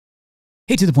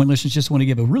Hey, To The Point listeners, just want to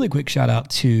give a really quick shout out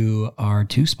to our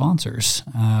two sponsors,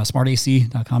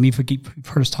 smartac.com. You've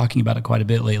heard us talking about it quite a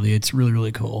bit lately. It's really,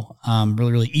 really cool.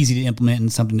 Really easy to implement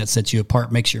and something that sets you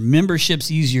apart, makes your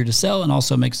memberships easier to sell, and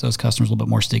also makes those customers a little bit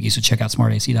more sticky. So check out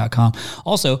smartac.com.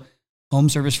 Also, Home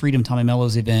Service Freedom, Tommy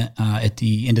Mello's event at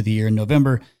the end of the year in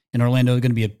November in Orlando is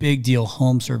going to be a big deal.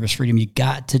 Home Service Freedom. You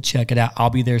got to check it out. I'll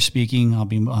be there speaking. I'll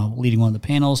be leading one of the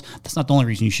panels. That's not the only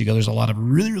reason you should go. There's a lot of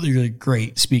really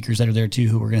great speakers that are there too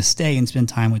who are going to stay and spend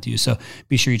time with you. So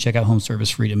be sure you check out Home Service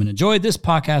Freedom and enjoy this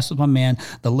podcast with my man,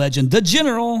 the legend, the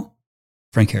general,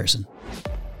 Frank Harrison.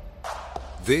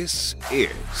 This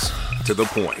is To The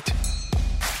Point,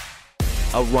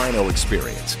 a Rhino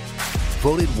experience.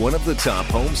 Voted one of the top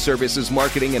home services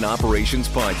marketing and operations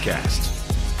podcasts.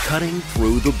 Cutting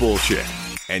through the bullshit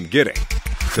and getting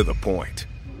to the point.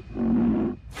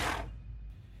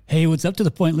 Hey, what's up, To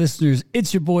The Point listeners?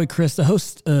 It's your boy, Chris, the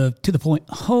host of To The Point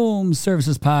Home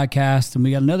Services Podcast, and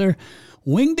we got another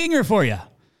wing dinger for you.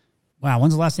 Wow,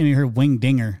 when's the last time you heard wing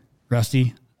dinger,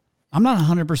 Rusty? I'm not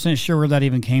 100% sure where that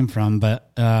even came from,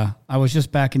 but I was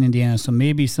just back in Indiana, so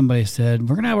maybe somebody said,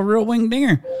 we're going to have a real wing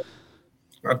dinger.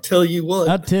 I'll tell you what.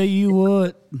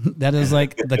 That is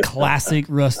like the classic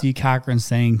Rusty Cochran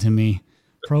saying to me,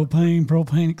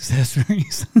 propane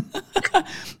accessories.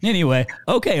 Anyway,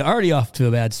 okay, already off to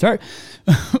a bad start.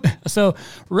 So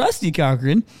Rusty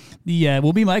Cochran,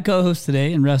 will be my co-host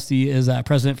today, and Rusty is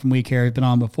president from We Care. He's been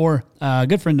on before. A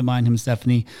good friend of mine, him and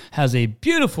Stephanie, has a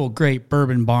beautiful, great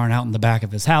bourbon barn out in the back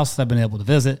of his house I've been able to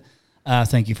visit.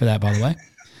 Thank you for that, by the way.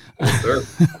 Yes, sir.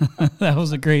 That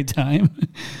was a great time.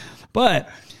 But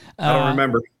I don't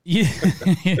remember. You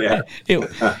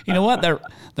know what?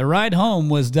 The ride home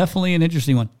was definitely an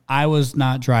interesting one. I was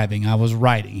not driving. I was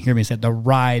riding. Hear me say the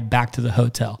ride back to the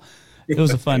hotel. It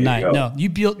was a fun night. Go. No, you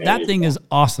built that thing is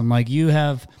awesome. Like you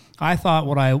have, I thought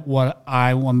what I want.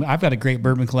 I've got a great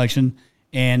bourbon collection,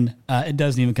 and it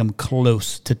doesn't even come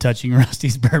close to touching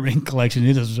Rusty's bourbon collection.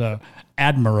 It is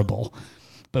admirable.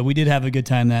 But we did have a good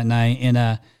time that night, and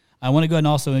I want to go ahead and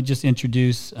also just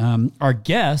introduce our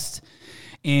guest.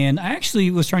 And I actually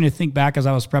was trying to think back as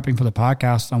I was prepping for the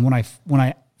podcast on when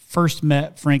I first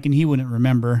met Frank, and he wouldn't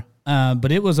remember.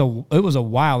 But it was a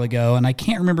while ago, and I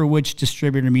can't remember which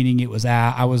distributor meeting it was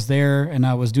at. I was there, and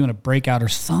I was doing a breakout or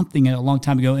something a long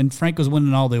time ago, and Frank was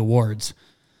winning all the awards.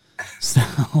 So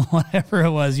whatever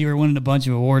it was, you were winning a bunch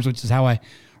of awards, which is how I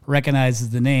recognize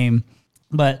the name.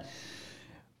 But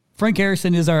Frank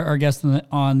Harrison is our guest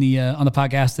on the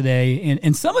podcast today,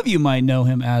 and some of you might know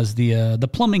him as the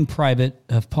plumbing private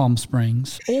of Palm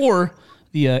Springs, or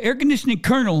the air conditioning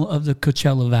colonel of the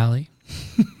Coachella Valley,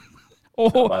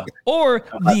 or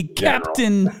the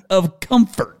captain of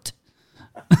comfort,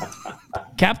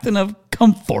 captain of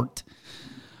comfort,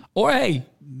 or hey,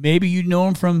 maybe you know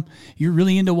him from you're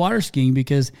really into water skiing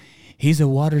because he's a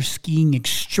water skiing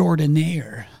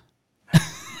extraordinaire.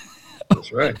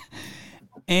 That's right.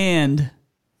 And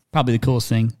probably the coolest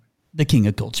thing, the king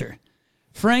of culture.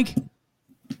 Frank,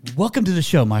 welcome to the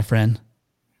show, my friend.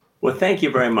 Well, thank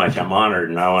you very much. I'm honored,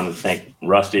 and I want to thank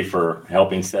Rusty for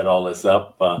helping set all this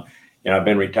up. I've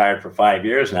been retired for 5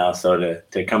 years now, so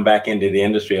to come back into the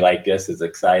industry like this is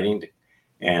exciting.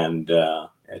 And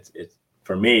it's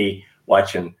for me,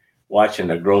 watching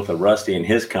the growth of Rusty and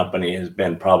his company has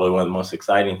been probably one of the most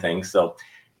exciting things. So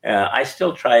I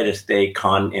still try to stay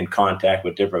in contact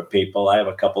with different people. I have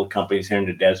a couple of companies here in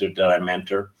the desert that I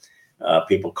mentor.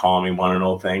 People call me, want to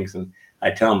know things, and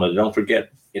I tell them, but don't forget,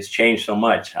 it's changed so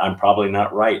much. I'm probably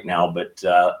not right now, but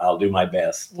I'll do my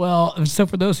best. Well, so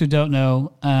for those who don't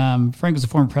know, Frank was the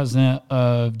former president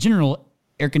of General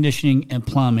Air Conditioning and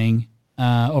Plumbing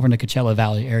over in the Coachella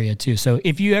Valley area too. So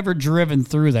if you ever driven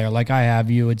through there like I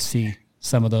have, you would see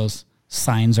some of those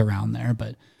signs around there.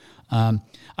 But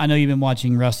I know you've been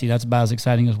watching Rusty. That's about as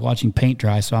exciting as watching paint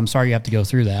dry. So I'm sorry you have to go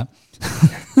through that.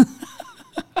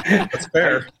 That's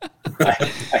fair.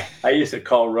 I used to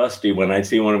call Rusty when I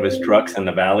see one of his trucks in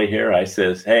the valley here. I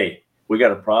says, "Hey, we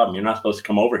got a problem. You're not supposed to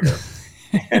come over here."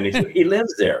 And he said, "He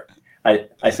lives there." I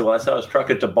said, "Well, I saw his truck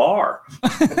at the bar."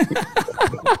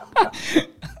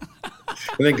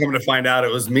 And then coming to find out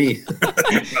it was me.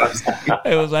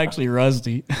 It was actually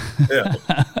Rusty. Yeah.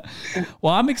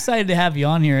 Well, I'm excited to have you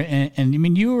on here. And I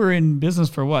mean, you were in business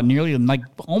for what, nearly like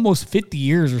almost 50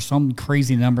 years or some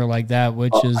crazy number like that,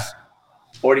 which is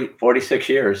 46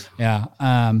 years. Yeah.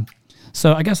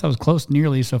 So I guess I was close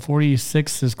nearly. So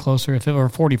 46 is closer. If it were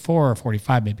 44 or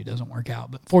 45, maybe it doesn't work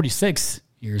out. But 46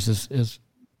 years is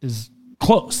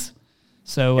close.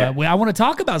 So I want to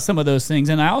talk about some of those things,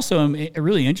 and I also am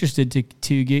really interested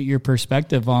to get your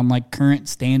perspective on like current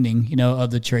standing, you know,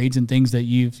 of the trades and things that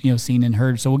you've seen and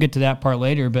heard. So we'll get to that part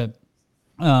later. But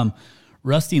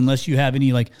Rusty, unless you have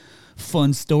any like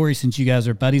fun stories since you guys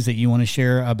are buddies that you want to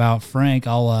share about Frank,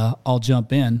 I'll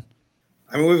jump in.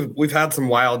 I mean, we've had some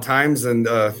wild times and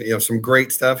some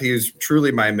great stuff. He was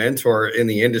truly my mentor in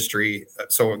the industry.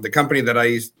 So the company that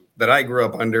I grew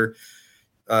up under,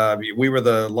 we were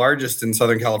the largest in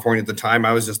Southern California at the time.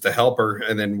 I was just a helper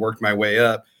and then worked my way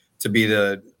up to be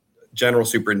the general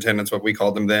superintendent's what we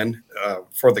called him then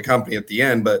for the company at the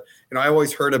end. But I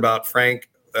always heard about Frank.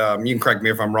 You can correct me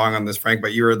if I'm wrong on this, Frank,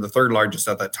 but you were the third largest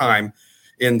at that time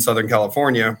in Southern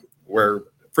California, where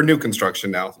for new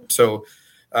construction now. So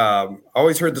I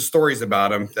always heard the stories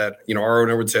about him that, our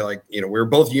owner would say like, we were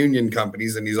both union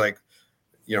companies, and he's like,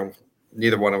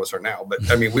 neither one of us are now, but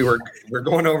I mean, we're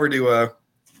going over to,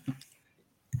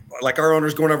 like our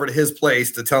owner's going over to his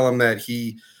place to tell him that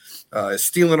he is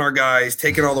stealing our guys,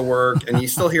 taking all the work. And you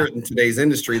still hear it in today's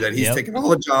industry that he's taking all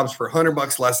the jobs for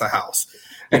 $100 less a house,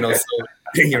 so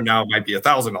now it might be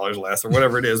 $1,000 less or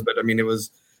whatever it is. But I mean,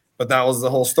 but that was the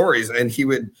whole stories. And he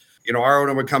would, our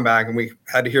owner would come back, and we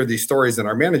had to hear these stories in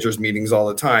our managers meetings all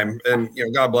the time. And,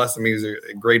 God bless him. He was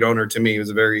a great owner to me. He was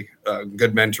a very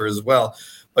good mentor as well.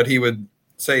 But he would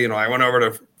say, I went over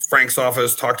to Frank's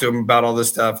office, talked to him about all this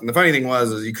stuff. And the funny thing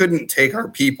is you couldn't take our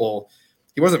people.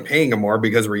 He wasn't paying them more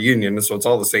because we're union. So it's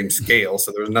all the same scale.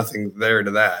 So there was nothing there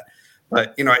to that.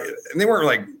 But, and they weren't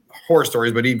like horror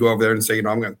stories, but he'd go over there and say,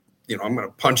 I'm going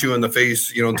to punch you in the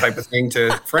face, type of thing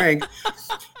to Frank,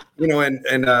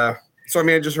 so, I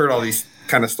mean, I just heard all these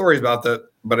kind of stories about that,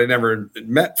 but I never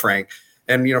met Frank.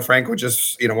 And, Frank would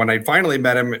just, when I finally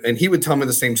met him, and he would tell me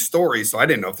the same story. So I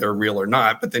didn't know if they were real or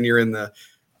not. But then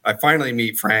I finally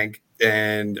meet Frank,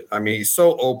 and I mean, he's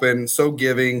so open, so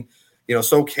giving,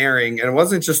 so caring. And it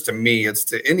wasn't just to me, it's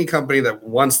to any company that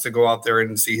wants to go out there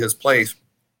and see his place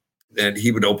that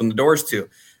he would open the doors to.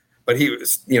 But he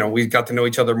was, we got to know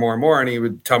each other more and more, and he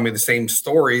would tell me the same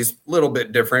stories, a little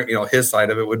bit different. His side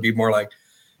of it would be more like,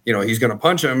 he's going to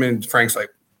punch him. And Frank's like,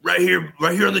 right here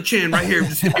on the chin, right here,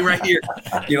 just hit me right here,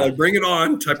 bring it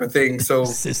on type of thing. So,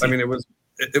 I mean, it was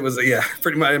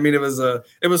pretty much. I mean, it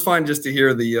was fun just to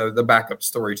hear the backup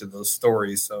story to those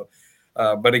stories. So,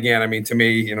 but again, I mean, to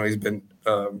me, he's been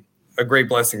a great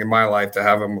blessing in my life to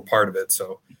have him a part of it.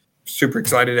 So super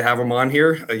excited to have him on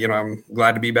here. I'm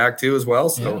glad to be back too as well.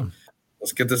 So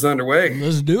let's get this underway.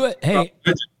 Let's do it. Hey,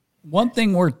 one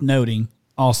thing worth noting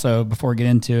also before we get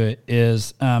into it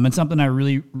is, and something I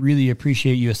really, really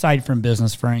appreciate you, aside from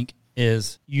business, Frank,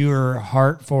 is your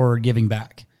heart for giving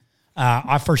back.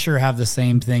 I for sure have the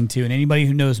same thing too. And anybody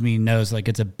who knows me knows like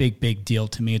it's a big, big deal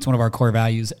to me. It's one of our core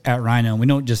values at Rhino. And we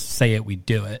don't just say it, we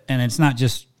do it. And it's not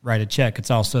just write a check.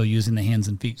 It's also using the hands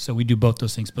and feet. So we do both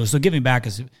those things. So giving back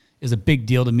is a big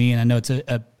deal to me. And I know it's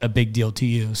a big deal to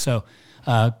you. So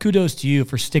kudos to you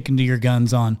for sticking to your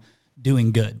guns on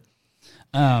doing good.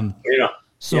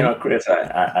 Chris,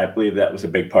 I believe that was a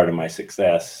big part of my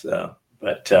success.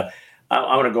 But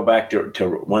I want to go back to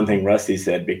one thing Rusty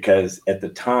said, because at the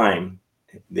time,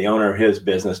 the owner of his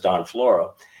business, Don Flora,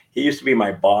 he used to be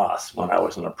my boss when I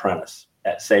was an apprentice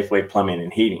at Safeway Plumbing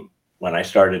and Heating when I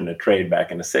started in the trade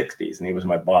back in the 60s. And he was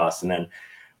my boss. And then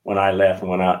when I left and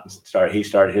went out and he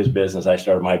started his business, I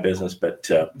started my business. But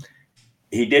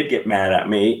he did get mad at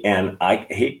me. And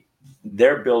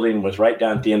their building was right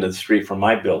down at the end of the street from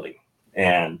my building.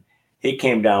 And he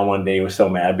came down one day, he was so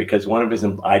mad because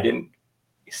I didn't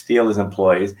steal his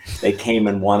employees. They came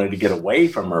and wanted to get away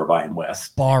from Irvine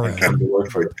West. Borrowed. And come to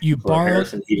work for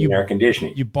Harrison Heating and Air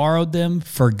Conditioning. You borrowed them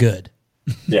for good.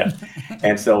 Yeah.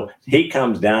 And so he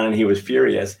comes down and he was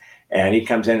furious, and he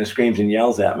comes in and screams and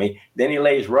yells at me. Then he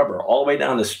lays rubber all the way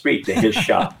down the street to his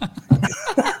shop.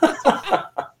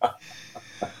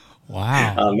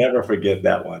 Wow. I'll never forget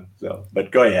that one. So,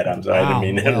 but go ahead. I'm sorry. I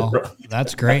didn't mean to interrupt.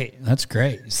 That's great. That's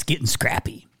great. It's getting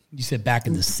scrappy. You said back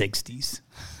in the 60s.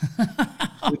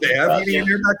 Did they have heating in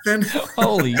here back then?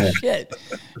 Holy shit.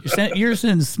 You're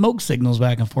sending smoke signals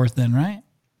back and forth then, right?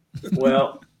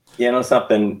 Well,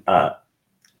 something, when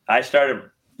I started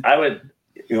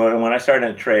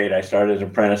in trade, I started as an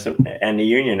apprentice and the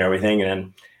union and everything. And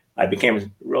then I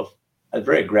became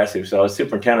very aggressive. So I was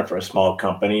superintendent for a small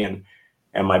company, and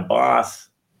my boss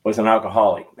was an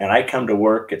alcoholic. And I'd come to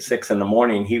work at 6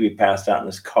 a.m. He'd be passed out in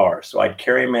his car. So I'd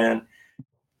carry him in,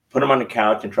 put him on the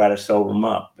couch, and try to sober him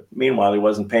up. But meanwhile, he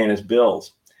wasn't paying his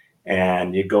bills.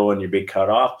 And you'd go and you'd be cut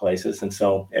off places. And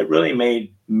so it really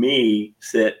made me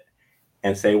sit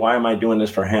and say, why am I doing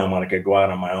this for him when I could go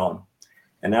out on my own?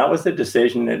 And that was the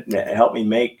decision that helped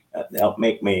make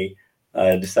me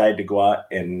I decided to go out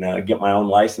and get my own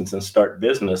license and start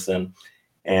business. And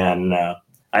I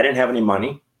didn't have any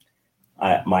money.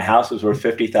 My house was worth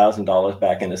 $50,000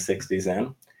 back in the 60s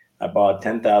then. I borrowed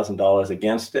 $10,000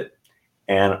 against it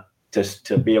and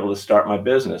to be able to start my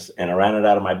business. And I ran it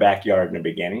out of my backyard in the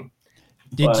beginning.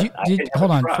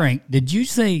 Hold on, Frank, did you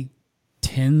say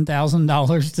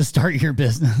 $10,000 to start your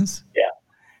business? Yeah.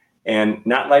 And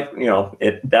not like, I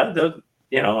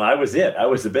was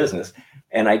the business.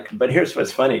 But here's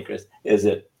what's funny, Chris, is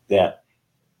that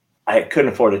I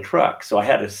couldn't afford a truck. So I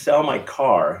had to sell my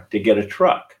car to get a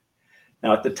truck.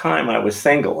 Now, at the time, I was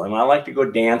single, and I like to go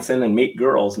dancing and meet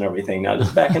girls and everything. Now, this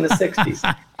is back in the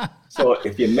 60s. So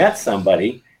if you met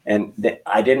somebody, and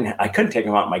I couldn't take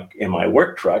them out in my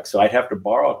work truck, so I'd have to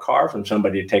borrow a car from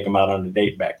somebody to take them out on a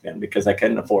date back then because I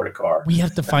couldn't afford a car. We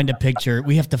have to find a picture.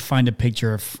 We have to find a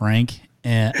picture of Frank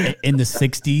in the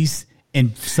 60s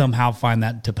and somehow find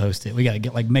that to post it. We got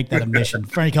to make that a mission.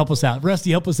 Frank, help us out. Rusty,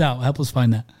 help us out. Help us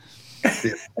find that.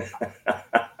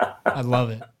 I love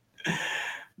it.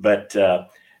 But,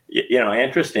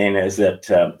 interesting is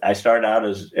that I started out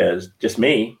as just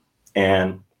me.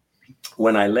 And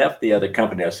when I left the other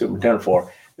company I was superintendent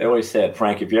for, they always said,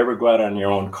 Frank, if you ever go out on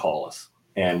your own, call us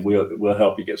and we'll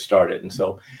help you get started. And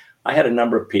so I had a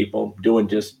number of people doing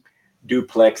just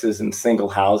duplexes and single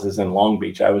houses in Long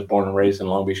Beach. I was born and raised in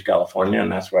Long Beach, California,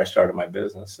 and that's where I started my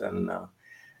business. And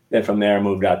then from there, I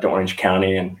moved out to Orange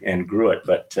County and grew it.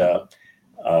 But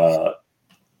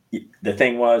the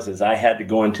thing was I had to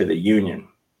go into the union,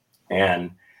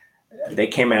 and they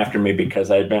came after me because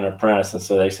I had been an apprentice. And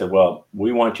so they said, well,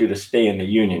 we want you to stay in the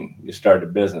union. You start a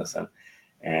business.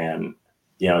 And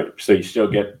so you still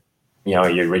get,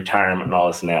 your retirement and all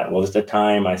this and that. Well, at the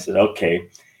time I said, okay.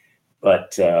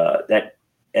 But that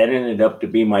ended up to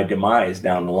be my demise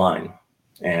down the line.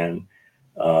 And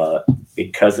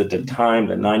because at the time,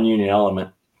 the non-union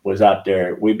element was out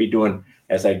there, we'd be doing,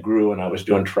 as I grew and I was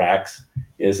doing tracks,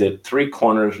 is that 3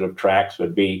 corners of tracks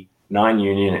would be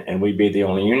non-union and we'd be the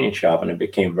only union shop, and it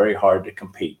became very hard to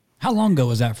compete. How long ago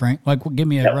was that, Frank? Give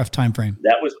me a rough time frame.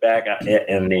 That was back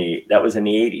in the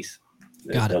 80s,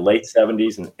 the late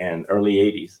 70s and early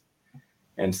 80s.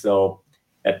 And so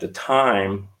at the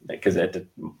time, because the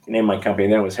name of my company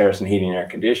then was Harrison Heating and Air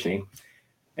Conditioning.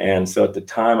 And so at the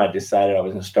time I decided I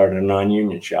was going to start a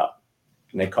non-union shop,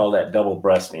 and they call that double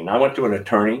breasting. I went to an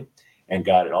attorney and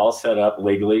got it all set up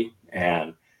legally.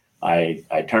 And I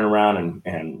turned around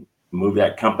and moved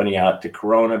that company out to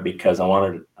Corona because I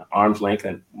wanted arm's length.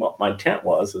 And what my intent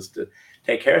was to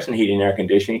take Harrison Heating and Air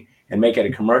Conditioning and make it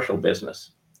a commercial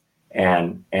business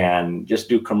and just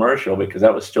do commercial, because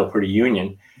that was still pretty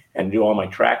union, and do all my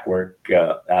track work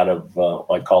out of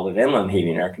I called it inland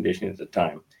heating and air conditioning at the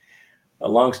time. A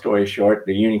long story short,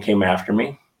 the union came after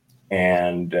me,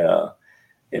 and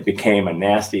it became a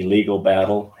nasty legal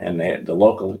battle, and the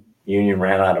local union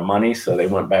ran out of money, so they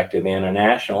went back to the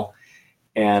international,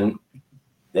 and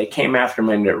they came after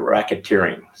me into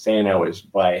racketeering, saying I was,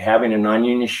 by having a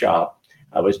non-union shop,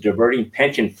 I was diverting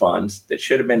pension funds that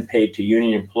should have been paid to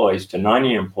union employees to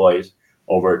non-union employees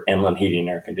over at Inland Heating and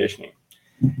Air Conditioning.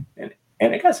 And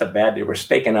it got so bad they were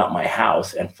staking out my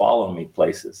house and following me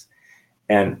places.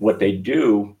 And what they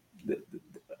do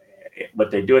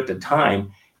at the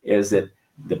time is that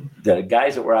the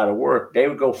guys that were out of work, they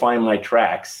would go find my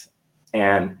tracks,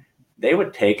 and they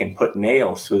would take and put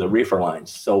nails through the reefer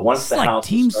lines. So once it's the like house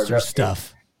Teamster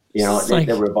stuff, they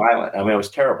were violent. I mean, it was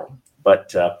terrible.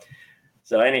 But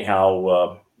so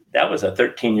anyhow, that was a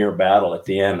 13-year battle at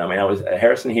the end. I mean,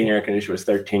 Harrison Heating and Air Conditioning was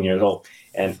 13 years old,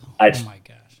 and I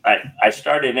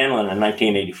started inland in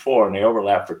 1984, and they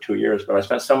overlapped for 2 years. But I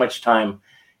spent so much time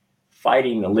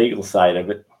fighting the legal side of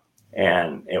it,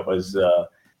 and it was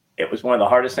one of the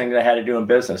hardest things I had to do in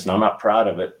business, and I'm not proud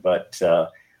of it. But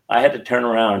I had to turn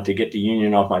around to get the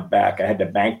union off my back. I had to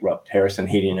bankrupt Harrison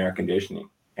Heating and Air Conditioning,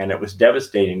 and it was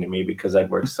devastating to me because I'd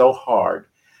worked so hard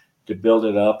to build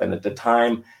it up. And at the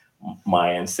time,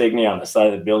 my insignia on the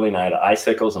side of the building, I had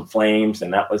icicles and flames,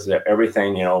 and that was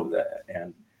everything,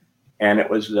 and it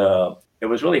was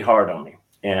really hard on me.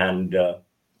 And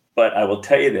but I will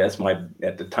tell you this: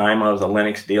 at the time I was a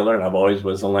Lennox dealer, and I've always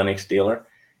was a Lennox dealer.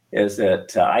 Is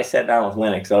that I sat down with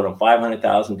Lennox, owed them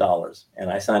 $500,000,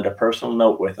 and I signed a personal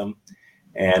note with them,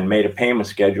 and made a payment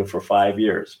schedule for 5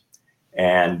 years,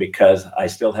 and because I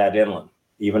still had inland,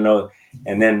 even though,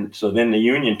 and then the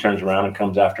union turns around and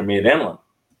comes after me at inland.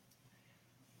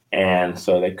 And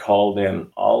so they called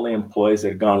in all the employees that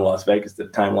had gone to Las Vegas. At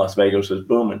the time, Las Vegas was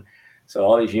booming. So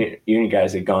all these union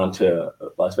guys had gone to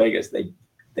Las Vegas.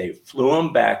 They flew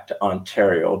them back to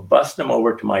Ontario, bussed them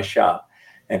over to my shop,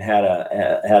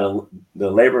 and the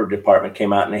labor department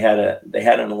came out and they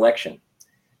had an election,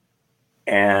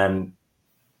 and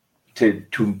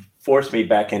to force me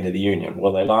back into the union.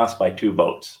 Well, they lost by 2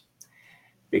 votes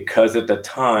because at the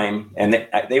time, and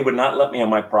they would not let me on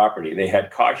my property. They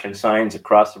had caution signs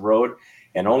across the road,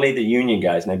 and only the union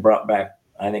guys. And they brought back,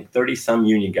 I think, 30 some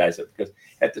union guys, because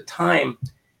at the time,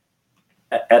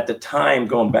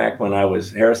 going back when I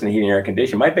was Harrison Heating and Air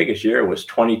Conditioning, my biggest year was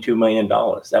 $22 million.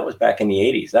 That was back in the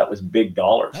 80s. That was big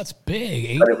dollars. That's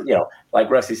big. But it, like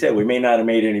Rusty said, we may not have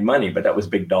made any money, but that was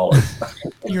big dollars.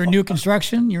 You're new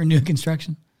construction?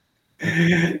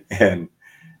 And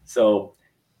so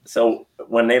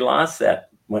when they lost that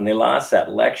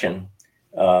election,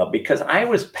 because I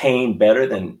was paying better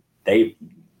than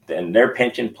their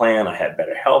pension plan, I had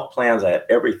better health plans, I had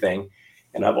everything.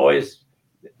 And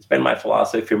it's been my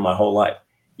philosophy for my whole life.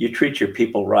 You treat your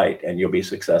people right and you'll be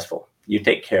successful. You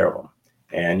take care of them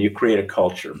and you create a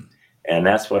culture. And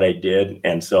that's what I did.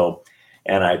 And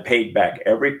I paid back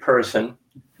every person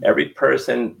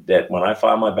that when I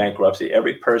filed my bankruptcy,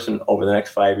 every person over the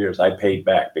next 5 years, I paid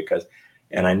back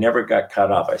and I never got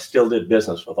cut off. I still did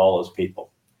business with all those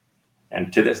people.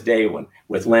 And to this day,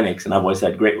 with Lennox, and I've always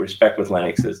had great respect with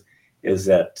Lennox, is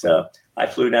that I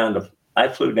flew down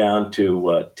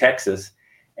to Texas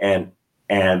and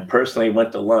personally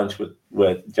went to lunch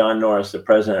with John Norris, the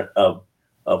president of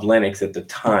Lennox at the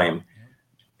time,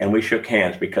 and we shook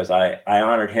hands because I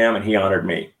honored him and he honored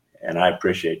me, and I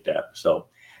appreciate that. So,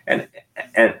 and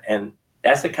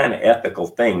that's the kind of ethical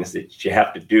things that you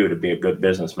have to do to be a good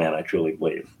businessman, I truly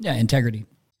believe. Yeah, integrity.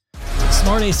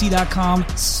 SmartAC.com,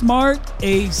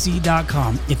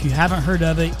 SmartAC.com. If you haven't heard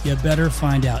of it, you better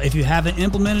find out. If you haven't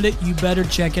implemented it, you better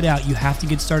check it out. You have to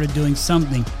get started doing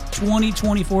something.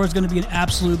 2024 is going to be an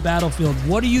absolute battlefield.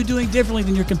 What are you doing differently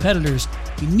than your competitors?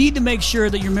 You need to make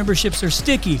sure that your memberships are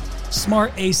sticky.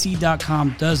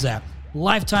 SmartAC.com does that.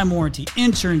 Lifetime warranty,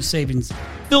 insurance savings,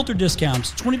 filter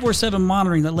discounts, 24/7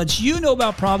 monitoring that lets you know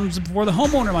about problems before the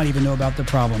homeowner might even know about the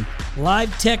problem.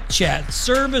 Live tech chat,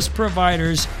 service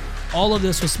providers, all of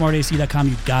this with SmartAC.com.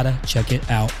 You gotta check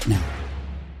it out now.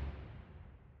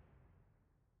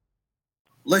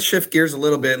 Let's shift gears a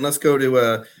little bit and let's go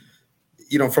to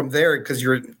from there, because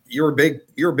you're a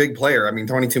big player. I mean,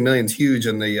 22 million is huge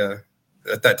in the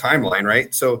at that timeline,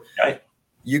 right? So right.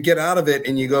 You get out of it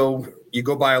and you go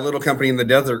buy a little company in the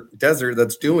desert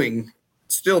that's doing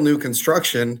still new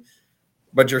construction,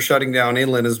 but you're shutting down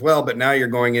inland as well. But now you're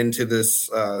going into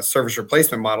this service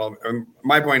replacement model.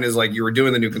 My point is, like, you were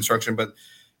doing the new construction, but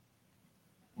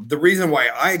the reason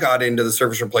why I got into the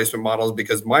service replacement model is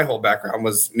because my whole background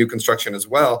was new construction as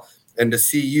well. And to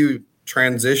see you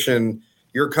transition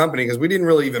your company, because we didn't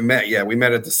really even met yet. We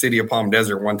met at the City of Palm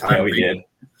Desert one time. Yeah, we did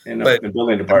in the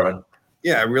building department.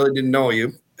 Yeah, I really didn't know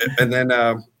you. And then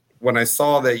when I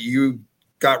saw that you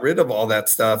got rid of all that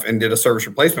stuff and did a service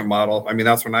replacement model, I mean,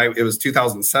 that's when it was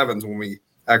 2007 when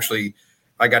I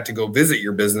got to go visit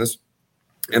your business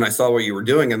and I saw what you were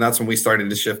doing. And that's when we started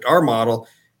to shift our model.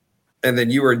 And then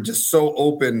you were just so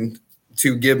open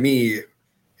to give me,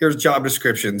 here's job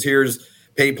descriptions, here's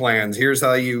pay plans, here's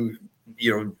how you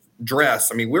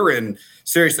dress. I mean,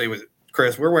 seriously with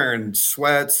Chris, we're wearing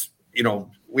sweats,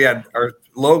 we had our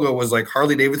logo was like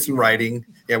Harley Davidson riding.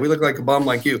 Yeah, we look like a bum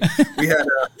like you.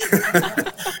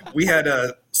 We had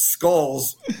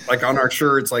skulls like on our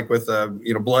shirts, like with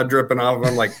blood dripping off of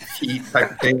them, like heat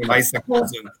type of thing,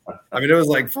 icicles. And I mean, it was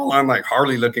like full on like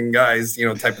Harley looking guys,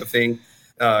 type of thing.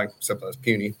 Except I was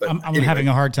puny. But I'm having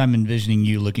a hard time envisioning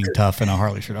you looking tough in a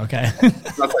Harley shirt. Okay,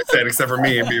 that's what I said, except for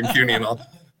me and being puny and all.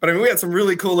 But I mean, we had some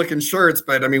really cool looking shirts,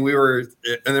 but I mean,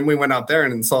 and then we went out there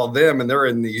and saw them and they're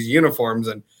in these uniforms.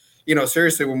 And,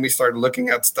 seriously, when we started looking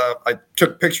at stuff, I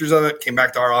took pictures of it, came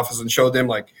back to our office and showed them,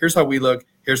 like, here's how we look.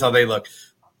 Here's how they look.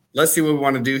 Let's see what we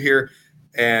want to do here.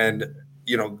 And,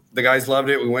 the guys loved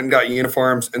it. We went and got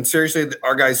uniforms. And seriously,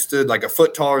 our guys stood like a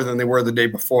foot taller than they were the day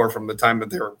before from the time that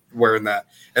they were wearing that.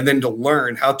 And then to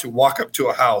learn how to walk up to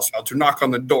a house, how to knock on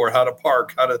the door, how to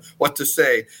park, what to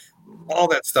say. All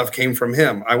that stuff came from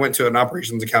him. I went to an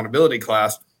operations accountability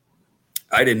class.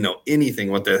 I didn't know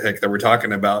anything what the heck they were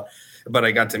talking about, but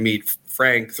I got to meet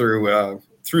Frank through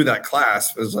that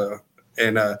class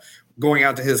and going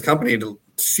out to his company to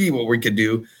see what we could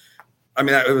do. I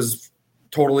mean, it was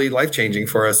totally life-changing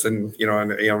for us. And,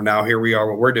 now here we are,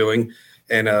 what we're doing.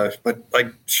 And, but like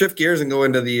shift gears and go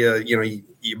into the,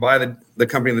 you buy the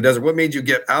company in the desert. What made you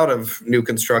get out of new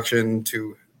construction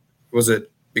was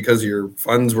it because your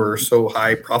funds were so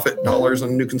high profit dollars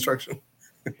on new construction?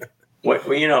 Well,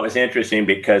 it's interesting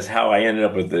because how I ended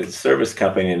up with the service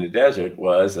company in the desert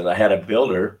was that I had a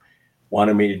builder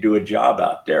wanted me to do a job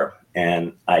out there.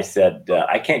 And I said,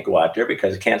 I can't go out there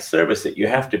because I can't service it. You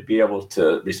have to be able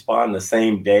to respond the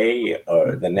same day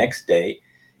or the next day.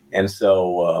 And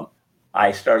so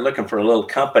I started looking for a little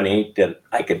company that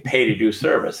I could pay to do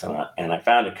service. And I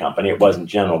found a company. It wasn't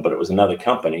General, but it was another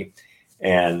company.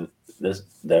 And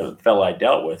the fellow I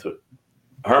dealt with,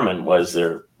 Herman, was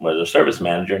a service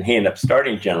manager, and he ended up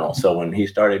starting General. So when he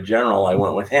started General, I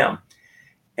went with him.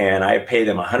 And I paid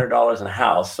them $100 in a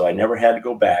house, so I never had to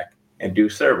go back and do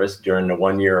service during the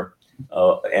 1 year.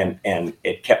 And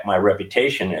it kept my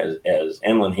reputation as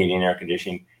Inland Heating and Air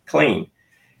Conditioning clean.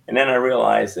 And then I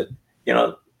realized that,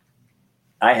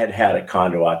 I had a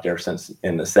condo out there since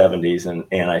in the 70s.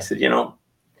 And I said,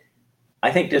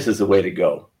 I think this is the way to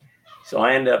go. So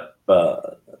I ended up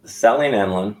selling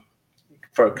Inland.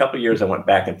 For a couple of years, I went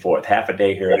back and forth, half a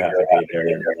day here, half a day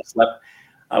there.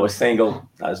 I was single.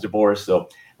 I was divorced. So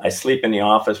I sleep in the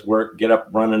office, work, get up,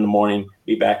 run in the morning,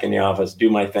 be back in the office, do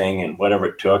my thing and whatever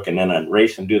it took. And then I'd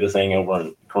race and do the thing over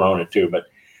in Corona too.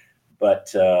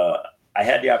 But I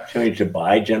had the opportunity to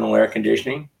buy General Air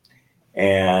Conditioning.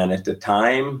 And at the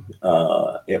time,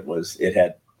 it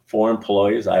had 4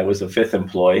 employees. I was the 5th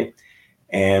employee.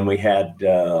 And we had,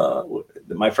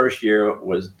 my first year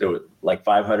there was like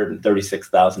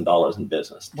 $536,000 in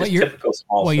business. What year? Typical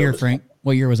small what year, Frank?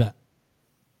 What year was that?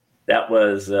 That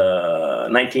was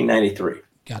 1993.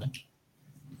 Got it.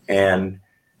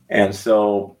 And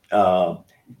so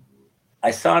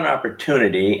I saw an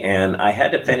opportunity, and I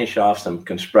had to finish off some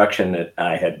construction that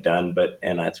I had done,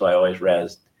 and that's why I always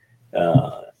razzed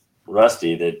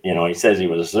Rusty that, he says he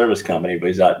was a service company, but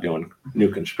he's out doing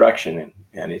new construction,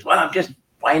 and he's, well, I'm just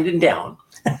winding down.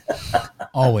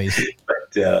 Always.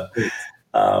 But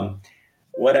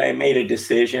what I made a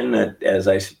decision that as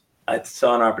I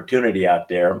saw an opportunity out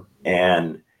there,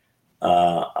 and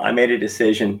I made a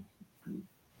decision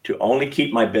to only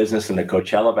keep my business in the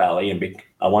Coachella Valley, and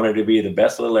I wanted to be the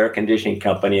best little air conditioning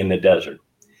company in the desert.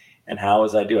 And how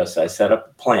was I do it? So I set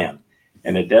up a plan,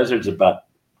 and the desert's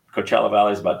Coachella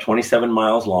Valley is about 27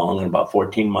 miles long and about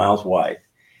 14 miles wide.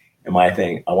 And my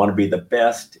thing, I want to be the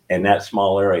best in that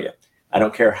small area. I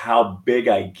don't care how big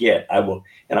I get, I will.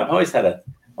 And I've always had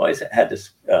this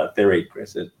theory,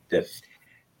 Chris, that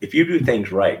if you do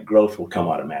things right, growth will come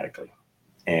automatically,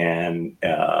 and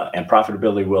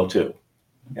profitability will too.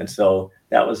 And so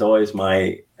that was always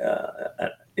my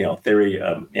theory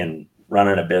in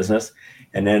running a business.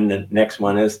 And then the next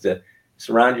one is to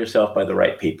surround yourself by the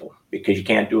right people, because you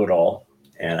can't do it all.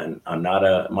 And I'm not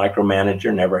a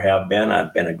micromanager, never have been.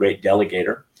 I've been a great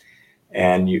delegator.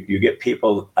 And you get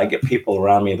people, I get people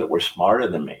around me that were smarter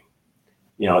than me,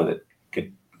 that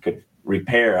could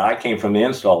repair. I came from the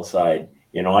install side.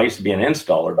 I used to be an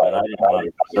installer, but I didn't like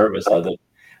service.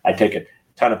 I take a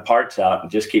ton of parts out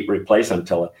and just keep replacing them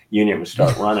until a unit would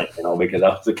start running, because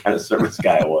that was the kind of service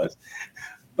guy I was.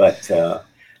 But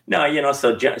no,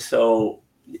 so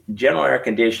General Air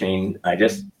Conditioning, I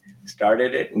just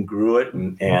started it and grew it,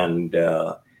 and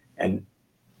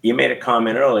you made a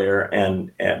comment earlier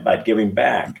and about giving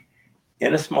back.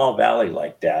 In a small valley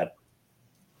like that,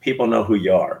 people know who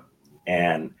you are.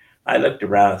 And I looked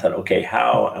around and thought, okay,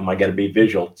 how am I going to be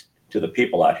visual to the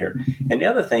people out here? And the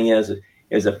other thing is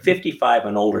a 55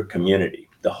 and older community.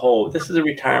 This is a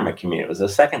retirement community. It was a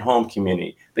second home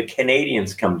community. The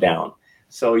Canadians come down.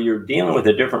 So you're dealing with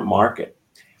a different market.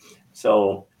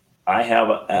 So I had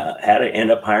to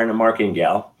end up hiring a marketing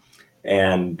gal,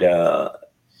 and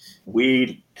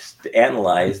we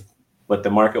analyzed what the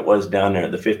market was down there,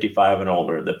 the 55 and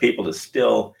older, the people that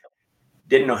still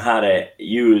didn't know how to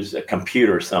use a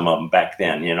computer, some of them back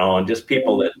then, and just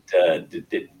people that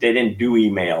they didn't do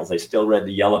emails. They still read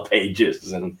the yellow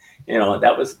pages, and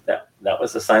that was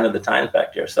the sign of the times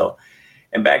back there. So,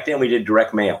 and back then we did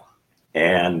direct mail,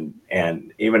 and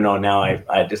even though now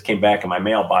I just came back and my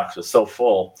mailbox was so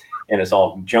full and it's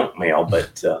all junk mail,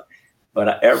 but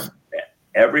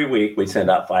every week we send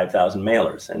out 5,000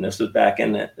 mailers, and this was back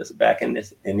in the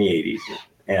 80s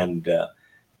and the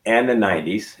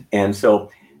 90s,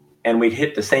 and we'd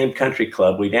hit the same country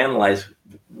club. We'd analyze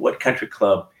what country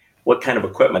club, what kind of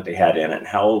equipment they had in it, and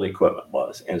how old the equipment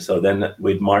was, and so then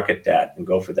we'd market that and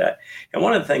go for that. And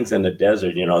one of the things in the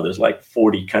desert, there's like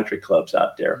 40 country clubs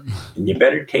out there, and you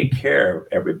better take care of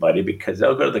everybody, because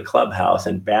they'll go to the clubhouse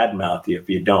and badmouth you if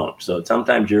you don't. So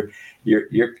sometimes you're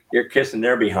kissing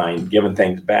their behind, giving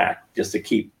things back just to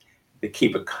keep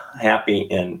it happy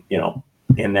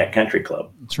in that country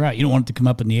club. That's right. You don't want it to come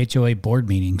up in the HOA board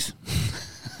meetings.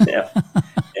 Yeah.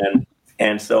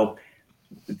 And so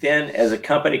then as a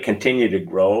company continued to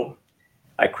grow,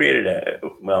 I created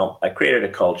a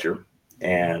culture,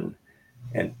 and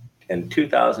in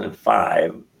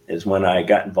 2005 is when I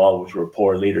got involved with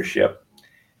Rapport Leadership,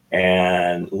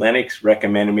 and Lennox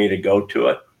recommended me to go to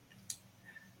it.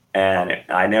 And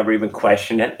I never even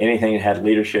questioned it. Anything that had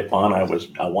leadership on,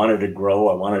 I wanted to grow.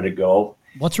 I wanted to go.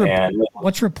 What's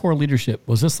Rapport Leadership?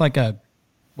 Was this like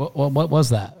what was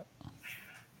that?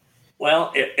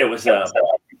 Well, it was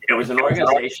an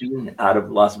organization out of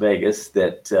Las Vegas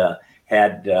that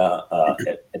had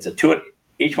it's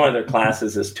each one of their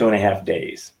classes is 2.5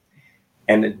 days,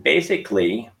 and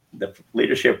basically the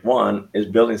leadership one is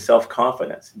building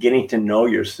self-confidence, getting to know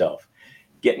yourself,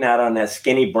 getting out on that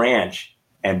skinny branch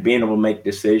and being able to make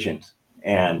decisions.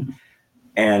 And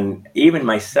even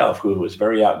myself, who was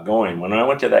very outgoing, when I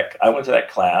went to that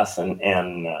class, and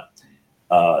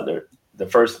the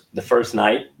first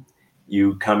night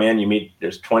you come in, you meet,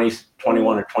 there's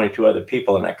 21 or 22 other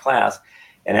people in that class.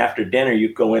 And after dinner,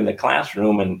 you go in the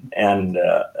classroom and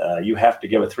you have to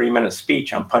give a 3-minute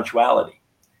speech on punctuality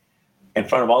in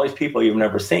front of all these people you've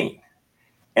never seen.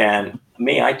 And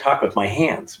me, I talk with my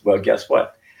hands. Well, guess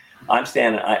what? I'm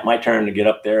standing, my turn to get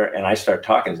up there, and I start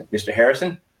talking. Mr.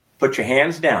 Harrison, put your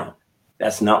hands down.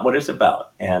 That's not what it's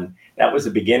about. And that was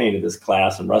the beginning of this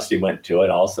class, and Rusty went to it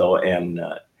also.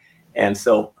 And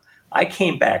so I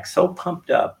came back so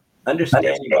pumped up,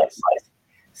 understanding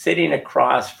sitting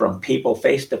across from people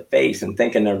face to face and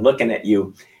thinking they're looking at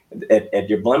you at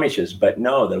your blemishes, but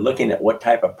no, they're looking at what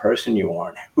type of person you are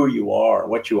and who you are,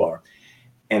 what you are.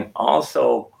 And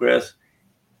also, Chris,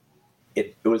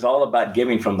 it was all about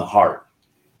giving from the heart.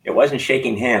 It wasn't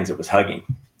shaking hands, it was hugging.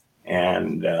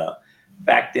 And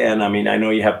back then, I mean, I know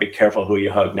you have to be careful who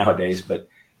you hug nowadays, but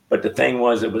the thing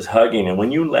was, it was hugging. And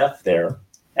when you left there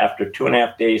after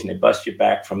 2.5 days and they bust you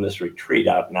back from this retreat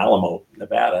out in Alamo,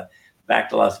 Nevada, back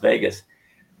to Las Vegas,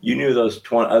 you knew those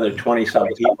other 20-some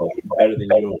people better than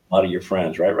you knew a lot of your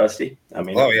friends, right, Rusty? I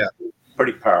mean,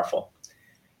 pretty powerful.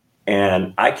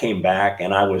 And I came back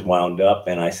and I was wound up,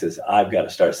 and I says, I've got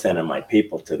to start sending my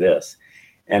people to this.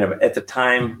 And at the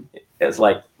time, it's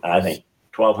like, I think,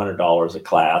 $1,200 a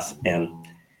class. And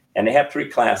they have 3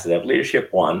 classes. They have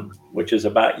Leadership 1, which is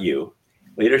about you.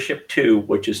 Leadership 2,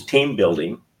 which is team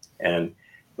building and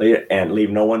leave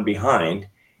no one behind.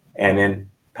 And then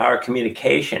Power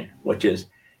Communication, which is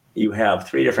you have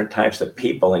 3 different types of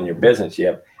people in your business. You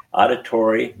have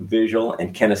auditory, visual,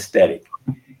 and kinesthetic.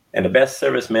 And the best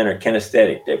servicemen are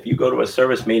kinesthetic. If you go to a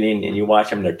service meeting and you watch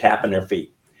them, they're tapping their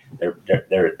feet.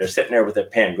 They're sitting there with their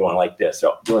pen going like this,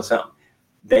 so doing something.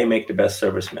 They make the best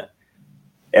servicemen.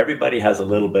 Everybody has a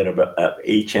little bit of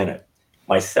each in it.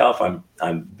 Myself, I'm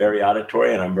very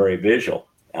auditory and I'm very visual,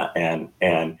 and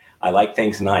I like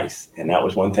things nice. And that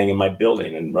was one thing in my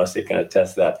building, and Rusty can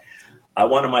attest that. I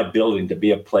wanted my building to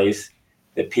be a place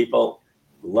that people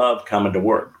love coming to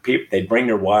work. They bring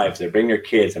their wives, they bring their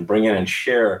kids, and bring in and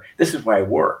share. This is why I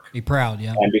work. Be proud,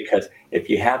 yeah. And because if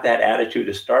you have that attitude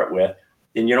to start with,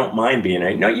 then you don't mind being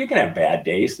there. No, you can have bad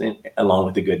days along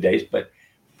with the good days, but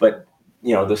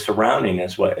you know, the surrounding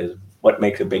is what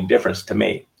makes a big difference to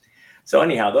me. So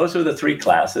anyhow, those are the 3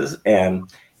 classes.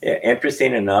 And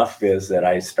interesting enough is that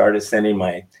I started sending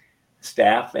my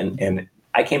staff, and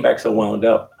I came back so wound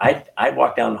up. I'd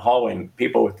walk down the hallway and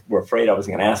people were afraid I was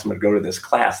going to ask them to go to this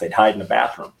class. They'd hide in the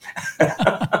bathroom.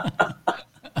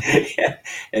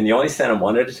 And you only sent them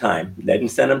one at a time. They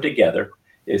didn't send them together.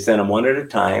 They sent them one at a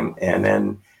time, and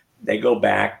then they go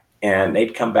back and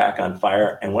they'd come back on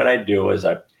fire. And what I'd do is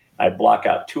I'd block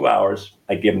out 2 hours.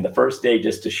 I'd give them the first day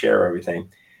just to share everything.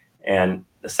 And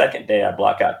the second day I'd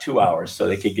block out 2 hours so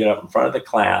they could get up in front of the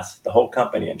class, the whole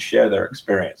company, and share their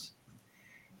experience.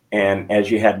 And as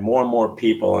you had more and more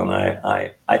people, and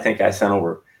I think I sent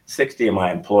over 60 of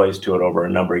my employees to it over a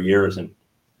number of years, and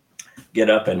get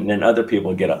up, and then other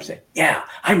people get up and say, yeah,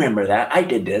 I remember that. I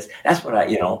did this. That's what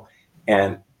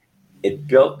and it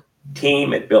built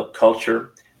team, it built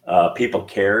culture. People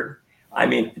cared. I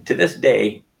mean, to this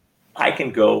day, I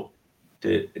can go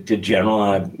to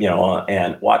General,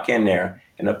 and walk in there,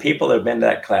 and the people that have been to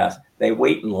that class, they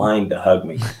wait in line to hug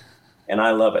me. And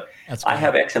I love it. I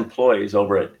have ex-employees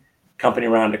over at company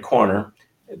around the corner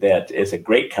that is a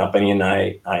great company, and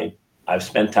I've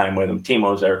spent time with them.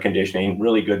 Timo's Air Conditioning,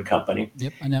 really good company.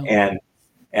 Yep, I know.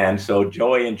 And so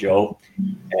Joey and Joe,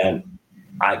 and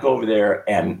I go over there,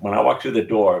 and when I walk through the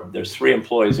door, there's 3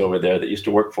 employees over there that used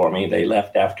to work for me. They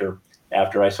left after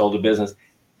I sold the business.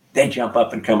 They jump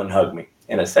up and come and hug me,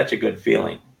 and it's such a good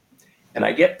feeling. And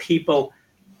I get people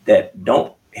that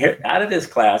don't hear out of this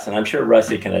class, and I'm sure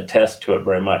Rusty can attest to it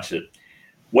very much, that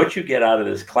what you get out of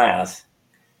this class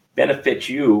benefits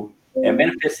you and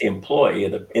benefits the employee,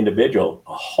 the individual,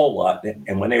 a whole lot.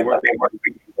 And when they work,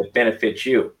 it benefits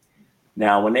you.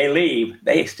 Now, when they leave,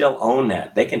 they still own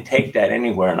that. They can take that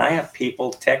anywhere. And I have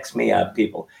people text me, I have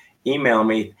people email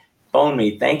me, phone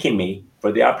me, thanking me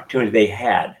for the opportunity they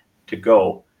had to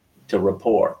go to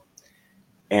Rapport.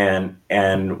 And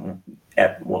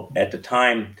at the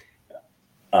time,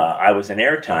 I was in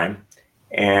airtime,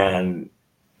 and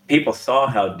people saw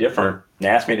how different, and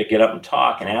asked me to get up and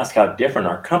talk and ask how different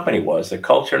our company was, the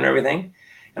culture and everything.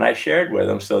 And I shared with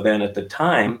them. So then at the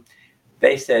time,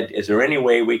 they said, is there any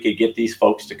way we could get these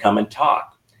folks to come and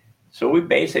talk? So we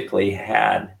basically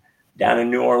had, down in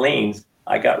New Orleans,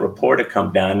 I got Rapport to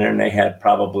come down there, and they had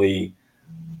probably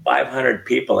 500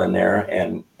 people in there,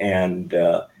 and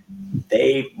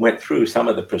they went through some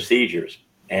of the procedures.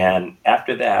 And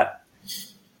after that,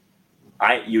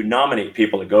 you nominate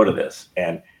people to go to this,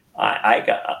 and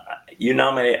you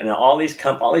nominate, and all these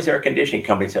air conditioning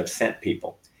companies have sent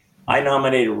people. I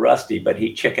nominated Rusty, but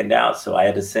he chickened out, so I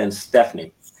had to send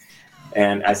Stephanie,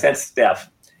 and I sent Steph.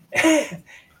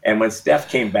 And when Steph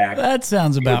came back, that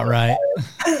sounds about right.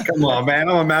 Come on, man!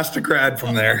 I'm a master grad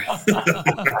from there.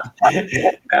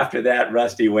 After that,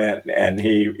 Rusty went, and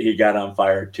he got on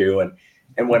fire too.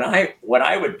 And what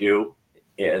I would do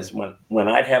is when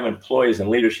I'd have employees in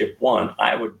Leadership 1,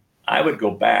 I would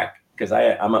go back, because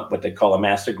I'm what they call a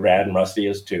master grad, and Rusty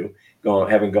is too,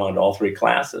 having gone to all 3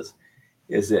 classes,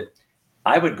 is that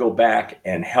I would go back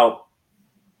and help,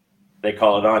 they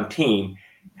call it on team,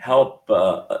 help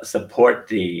support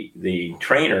the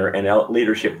trainer in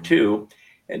Leadership 2,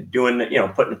 and doing,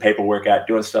 putting the paperwork out,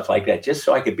 doing stuff like that, just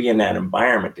so I could be in that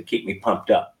environment to keep me pumped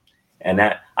up. And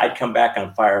that I'd come back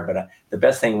on fire. But the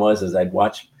best thing is I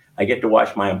get to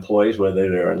watch my employees, whether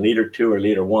they're in Leader 2 or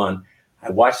Leader 1, I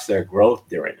watch their growth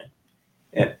during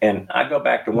it. And I go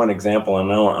back to one example. I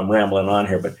know I'm rambling on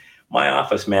here, but my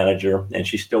office manager, and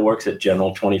she still works at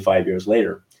General 25 years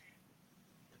later,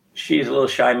 she's a little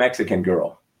shy Mexican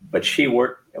girl, but she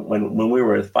worked when we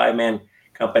were a 5-man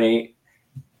company,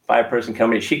 5-person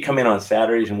company. She'd come in on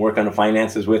Saturdays and work on the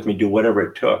finances with me, do whatever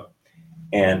it took.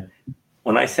 And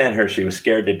when I sent her, she was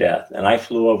scared to death, and I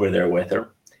flew over there with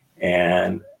her,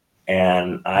 and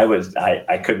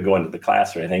I couldn't go into the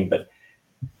class or anything, but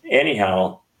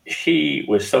anyhow, she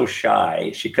was so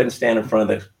shy. She couldn't stand in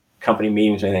front of the company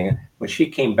meetings or anything. When she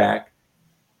came back,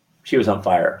 she was on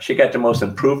fire. She got the most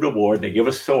improved award. They give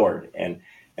a sword, and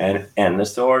the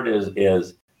sword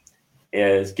is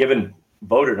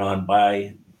voted on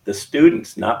by the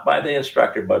students, not by the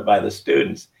instructor, but by the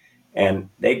students. And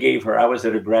they gave her, I was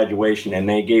at her graduation, and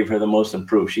they gave her the most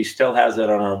improved. She still has it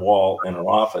on her wall in her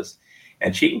office,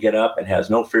 and she can get up and has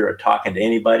no fear of talking to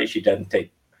anybody. She doesn't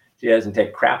take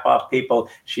crap off people.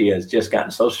 She has just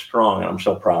gotten so strong, and I'm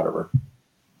so proud of her.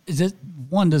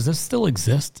 Does this still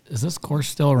exist? Is this course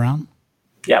still around?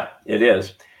 Yeah, it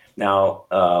is. Now,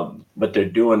 what they're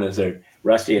doing is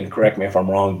Rusty, and correct me if I'm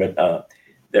wrong, but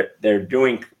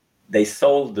they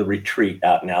sold the retreat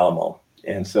out in Alamo.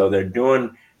 And so they're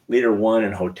doing Leader 1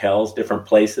 in hotels, different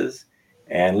places.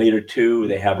 And Leader 2,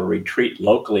 they have a retreat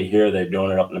locally here. They're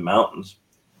doing it up in the mountains,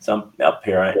 some up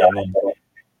here.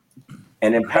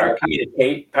 And then power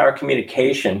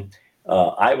communication,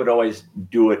 I would always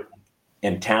do it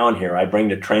in town here. I bring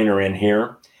the trainer in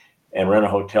here and rent a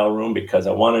hotel room, because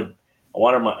I wanted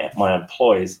my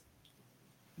employees,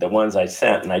 the ones I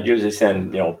sent, and I usually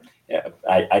send,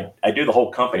 I do the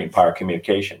whole company in power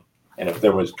communication. And if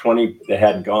there was 20 that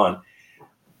hadn't gone,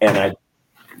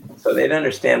 so they'd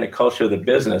understand the culture of the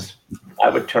business, I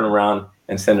would turn around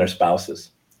and send their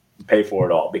spouses, pay for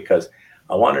it all, because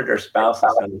I wanted their spouses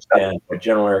to understand what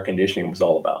General Air Conditioning was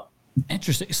all about.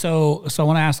 Interesting. So I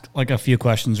want to ask a few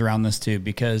questions around this too,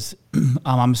 because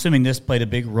I'm assuming this played a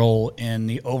big role in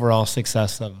the overall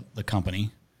success of the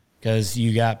company, because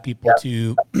you got people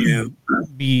to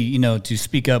be, to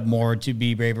speak up more, to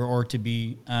be braver, or to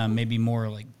be maybe more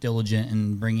diligent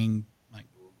in bringing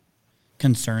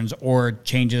concerns or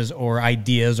changes or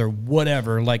ideas or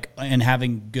whatever, and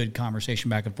having good conversation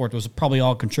back and forth was probably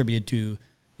all contributed to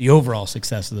the overall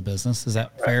success of the business. Is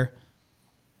that fair?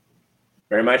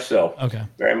 Very much so. Okay.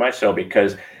 Very much so,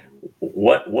 because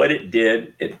what it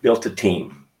did, it built a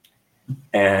team,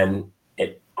 and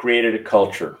it created a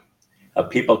culture of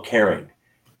people caring.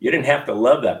 You didn't have to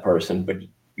love that person, but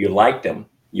you liked them,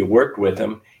 you worked with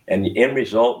them, and the end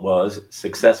result was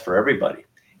success for everybody.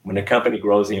 When the company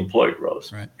grows, the employee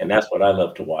grows. Right. And that's what I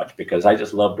love to watch, because I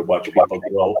just love to watch people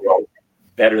grow,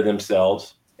 better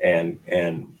themselves, and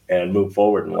move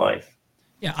forward in life.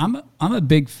 Yeah, I'm a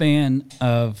big fan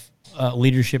of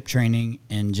leadership training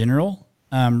in general,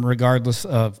 regardless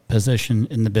of position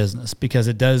in the business, because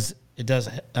it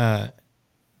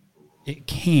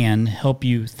can help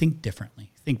you think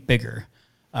differently, think bigger.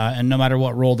 and no matter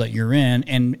what role that you're in,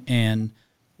 and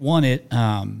one, it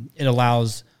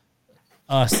allows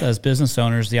us as business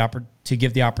owners to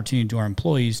give the opportunity to our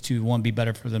employees to, one, be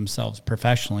better for themselves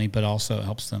professionally, but also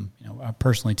helps them,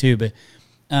 personally too. But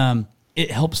it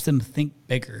helps them think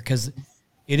bigger, because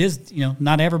it is,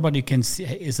 not everybody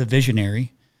is a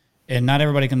visionary, and not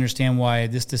everybody can understand why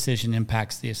this decision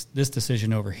impacts this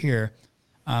decision over here.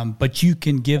 But you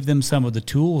can give them some of the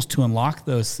tools to unlock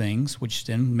those things, which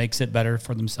then makes it better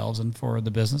for themselves and for the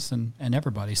business and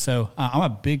everybody. So I'm a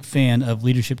big fan of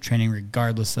leadership training,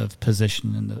 regardless of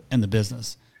position in the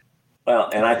business. Well,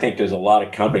 and I think there's a lot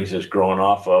of companies that's growing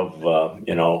off of,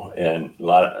 and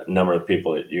a number of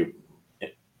people that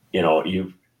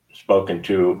you've spoken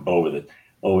to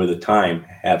over the time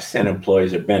have sent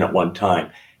employees that have been at one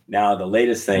time. Now, the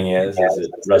latest thing is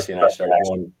that Rusty and I started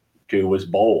going to was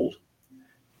Bold.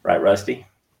 Right, Rusty?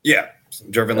 Yeah,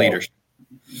 driven leadership.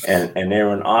 And they're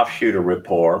an offshoot of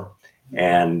Rapport,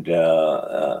 and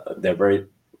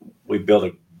we built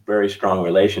a very strong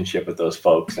relationship with those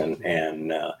folks,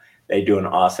 and they do an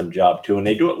awesome job too, and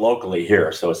they do it locally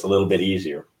here, so it's a little bit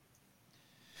easier.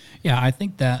 Yeah, I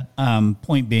think that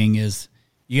point being is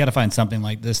you got to find something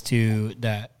like this too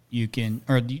that you can,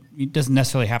 or it doesn't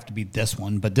necessarily have to be this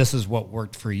one, but this is what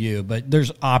worked for you. But there's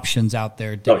options out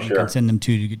there that you can send them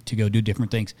to go do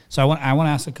different things. So I want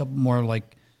to ask a couple more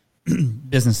like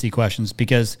businessy questions,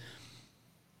 because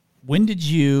when did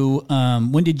you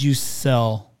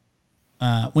sell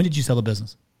the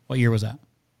business? What year was that?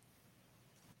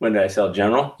 When did I sell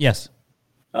General? Yes.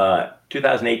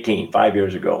 2018, 5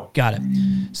 years ago. Got it.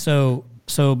 So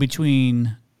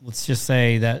between, let's just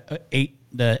say that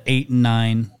the 8 and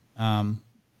 9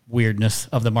 weirdness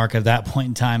of the market at that point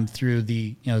in time through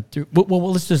when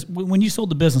you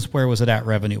sold the business, where was it at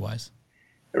revenue wise?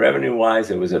 Revenue wise,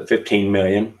 it was at 15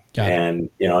 million. And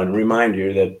and remind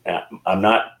you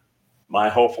that my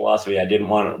whole philosophy, I didn't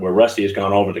want it, where Rusty has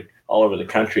gone all over the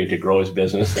country to grow his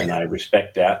business, and I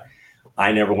respect that.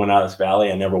 I never went out of this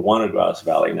valley. I never wanted to go out of this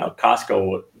valley. Now,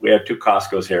 Costco, we have 2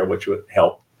 Costcos here, which would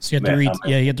help. So you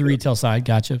have the retail side.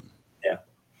 Gotcha. Yeah.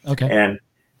 Okay.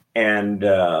 And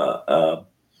the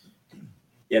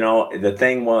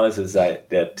thing was that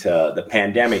the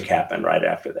pandemic happened right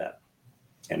after that,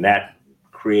 and that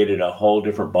created a whole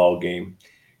different ball game.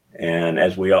 And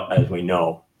as we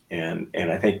know, and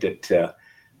I think that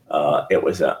it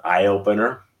was an eye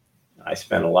opener. I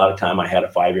spent a lot of time. I had a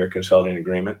 5-year consulting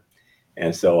agreement,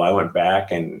 and so I went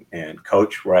back and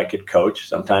coached where I could coach.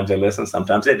 Sometimes I listened,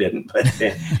 sometimes I didn't. But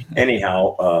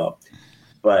anyhow.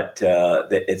 But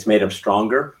it's made them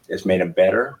stronger. It's made them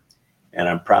better. And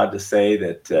I'm proud to say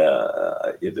that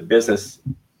the business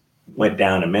went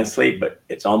down immensely, but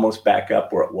it's almost back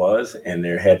up where it was, and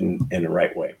they're heading in the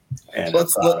right way. And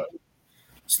so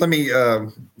let me,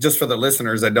 just for the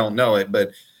listeners that don't know it, but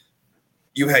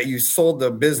you sold the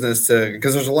business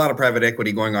because there's a lot of private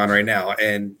equity going on right now,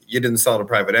 and you didn't sell to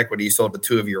private equity. You sold to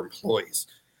 2 of your employees,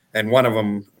 and one of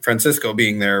them, Francisco,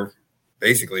 being there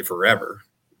basically forever.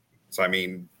 So, I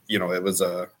mean, it was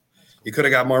you could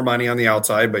have got more money on the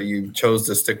outside, but you chose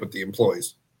to stick with the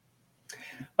employees.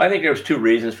 I think there was 2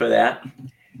 reasons for that.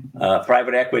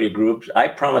 Private equity groups, I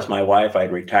promised my wife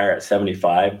I'd retire at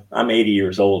 75. I'm 80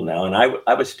 years old now, and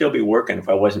I would still be working if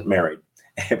I wasn't married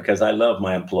because I love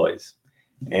my employees.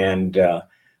 And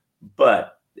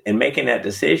but in making that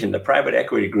decision, the private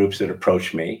equity groups that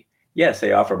approached me, yes,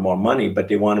 they offered more money, but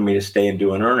they wanted me to stay and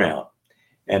do an earnout.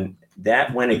 And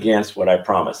that went against what I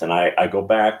promised. And I go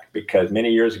back because many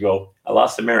years ago, I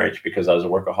lost the marriage because I was a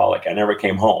workaholic. I never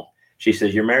came home. She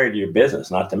says, "You're married to your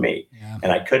business, not to me." Yeah.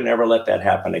 And I could never let that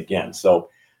happen again. So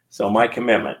my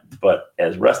commitment. But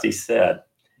as Rusty said,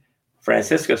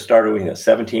 Francisco started when he was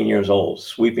 17 years old,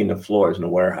 sweeping the floors in the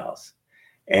warehouse.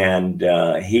 And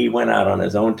he went out on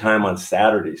his own time on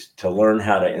Saturdays to learn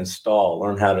how to install,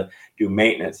 learn how to do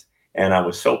maintenance. And I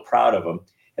was so proud of him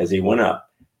as he went up.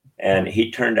 And he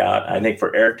turned out, I think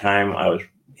for airtime,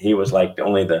 he was like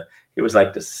the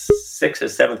 6th or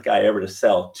 7th guy ever to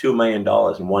sell $2 million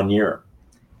in 1 year.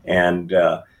 And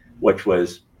which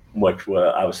was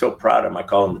I was so proud of him. I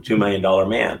call him the $2 million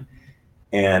man.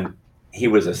 And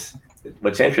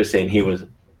what's interesting, he was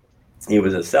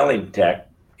a selling tech.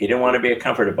 He didn't want to be a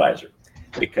comfort advisor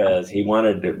because he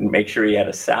wanted to make sure he had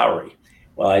a salary.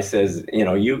 Well, I says,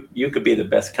 you could be the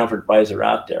best comfort advisor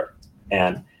out there.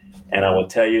 And I will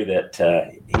tell you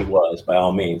that he was, by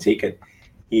all means.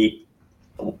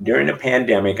 During the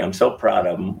pandemic, I'm so proud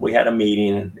of him. We had a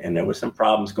meeting and there were some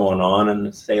problems going on and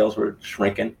the sales were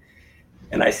shrinking.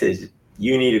 And I said,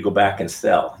 you need to go back and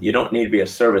sell. You don't need to be a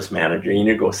service manager. You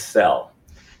need to go sell.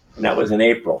 And that was in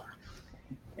April.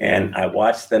 And I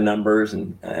watched the numbers,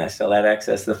 and I still had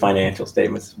access to the financial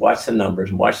statements, watched the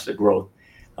numbers and watched the growth.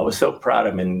 I was so proud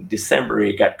of him. In December,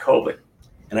 he got COVID,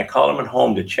 and I called him at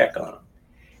home to check on him.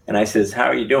 And I says, "How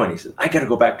are you doing?" He says, "I got to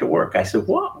go back to work." I said,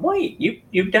 "What? Wait,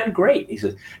 you've done great." He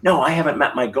says, "No, I haven't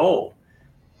met my goal."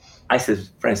 I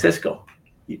says, "Francisco,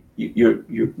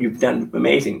 you've done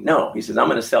amazing." "No," he says, "I'm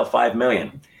going to sell 5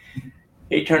 million."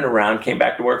 He turned around, came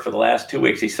back to work for the last 2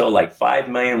 weeks. He sold like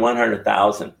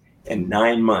 5,100,000 in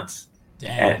 9 months.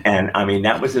 And I mean,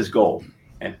 that was his goal.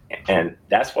 And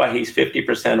that's why he's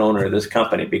 50% owner of this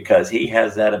company, because he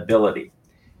has that ability.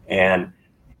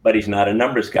 But he's not a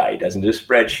numbers guy. He doesn't do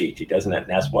spreadsheets. He doesn't. And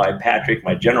that's why Patrick,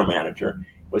 my general manager,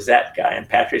 was that guy. And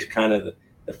Patrick's kind of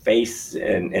the face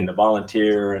and the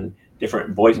volunteer and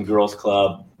different Boys and Girls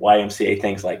Club, YMCA,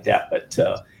 things like that.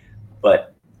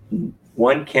 But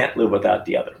one can't live without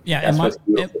the other. Yeah, that's what's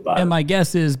beautiful about it. And my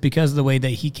guess is because of the way that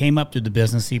he came up through the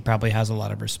business, he probably has a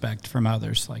lot of respect from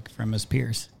others, like from his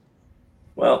peers.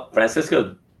 Well,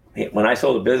 Francisco, when I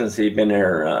sold the business, he'd been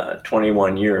there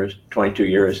 22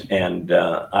 years, and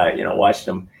I watched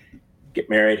him get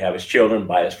married, have his children,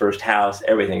 buy his first house,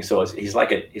 everything. So he's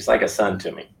like a son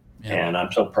to me, and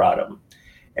I'm so proud of him.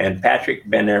 And Patrick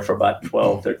been there for about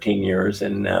 12, 13 years,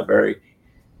 and very,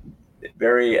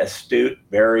 very astute,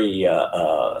 very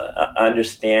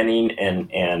understanding,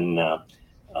 and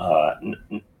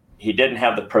he didn't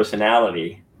have the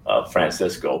personality of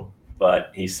Francisco,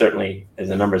 but he certainly is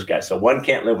a numbers guy. So one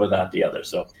can't live without the other.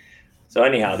 So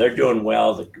anyhow, they're doing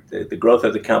well. The growth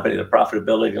of the company, the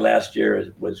profitability last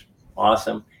year was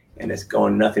awesome, and it's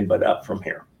going nothing but up from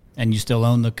here. And you still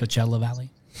own the Coachella Valley?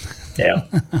 Yeah,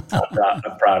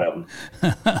 I'm proud of them.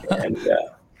 And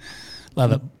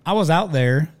love it. I was out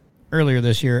there earlier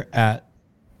this year at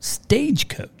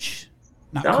Stagecoach.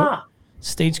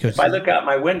 Stagecoach. If I look out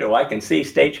my window, I can see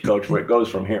Stagecoach where it goes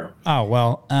from here. Oh,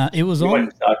 well, it was on. Went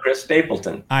and saw Chris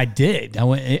Stapleton. I did. I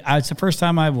went. It's the first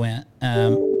time I went.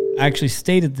 I actually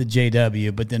stayed at the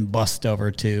JW, but then bussed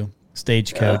over to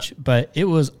Stagecoach. But it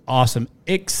was awesome,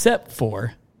 except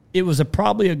for it was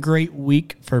probably a great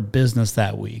week for business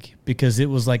that week, because it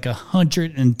was like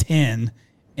 110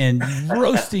 and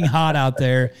roasting hot out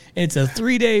there. It's a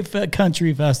 3-day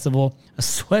country festival. I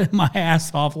sweated my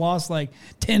ass off, lost like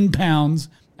 10 pounds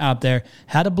out there,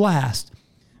 had a blast.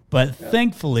 But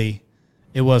thankfully,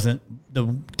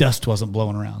 the dust wasn't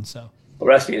blowing around. So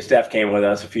Rusty and Steph came with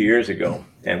us a few years ago,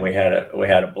 and we had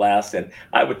a blast. And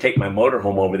I would take my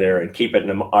motorhome over there and keep it in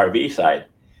the RV side,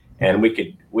 and we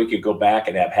could go back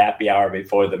and have happy hour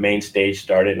before the main stage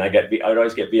started. And I'd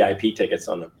always get VIP tickets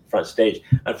on the front stage.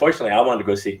 Unfortunately, I wanted to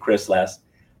go see Chris last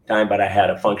time, but I had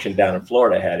a function down in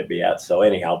Florida I had to be at. So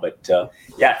anyhow, but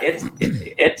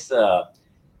it's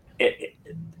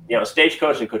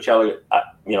Stagecoach and Coachella,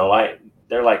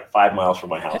 they're like 5 miles from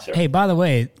my house here. Hey, by the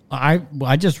way,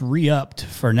 I just re-upped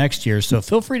for next year, so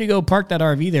feel free to go park that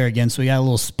RV there again, so we got a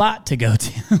little spot to go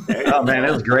to. Oh man,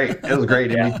 it was great. It was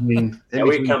great. Yeah.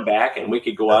 We'd come back and we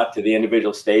could go out to the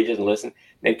individual stages and listen,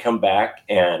 and then come back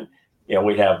and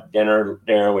we'd have dinner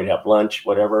there, we'd have lunch,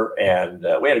 whatever, and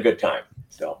we had a good time.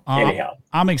 So anyhow,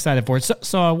 I'm excited for it.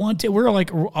 So we're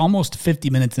like almost 50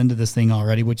 minutes into this thing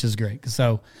already, which is great.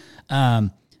 So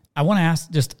I want to ask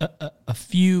just a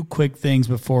few quick things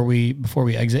before we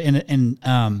exit, and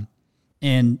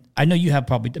I know you have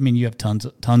you have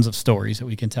tons of stories that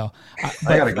we can tell.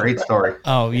 I got a great story.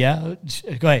 Oh yeah,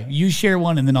 go ahead. You share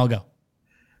one, and then I'll go.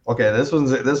 Okay, this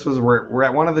was we're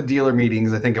at one of the dealer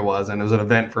meetings, I think it was, and it was an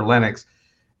event for Lennox,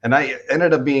 and I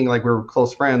ended up being like, we were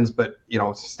close friends, but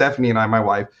Stephanie and I, my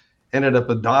wife, ended up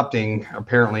adopting,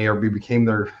 apparently, or we became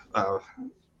their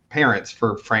parents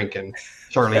for Frank and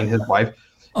Charlene, his wife.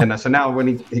 And so now when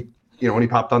he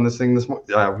popped on this thing this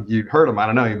morning, you heard him. I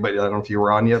don't know, but I don't know if you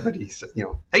were on yet. But he said,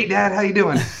 "Hey, Dad, how you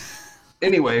doing?"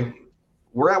 Anyway,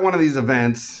 we're at one of these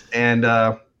events, and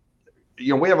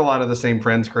we have a lot of the same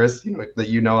friends, Chris.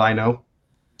 That I know,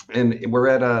 and we're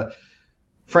at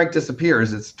Frank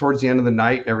disappears. It's towards the end of the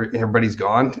night. Everybody's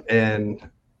gone, and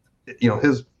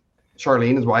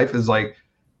Charlene, his wife, is like,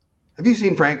 "Have you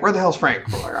seen Frank? Where the hell's Frank?"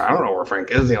 I'm like, "I don't know where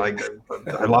Frank is."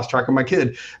 I lost track of my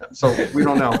kid, so we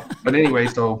don't know. But anyway,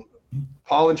 so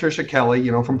Paul and Trisha Kelly,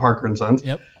 from Parker and Sons.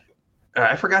 Yep.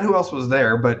 I forgot who else was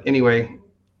there, but anyway,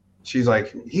 she's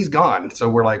like, "He's gone." So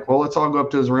we're like, "Well, let's all go up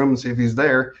to his room and see if he's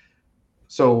there."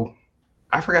 So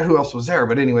I forgot who else was there,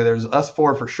 but anyway, there's us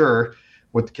four for sure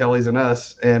with the Kellys and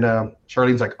us. And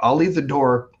Charlene's like, "I'll leave the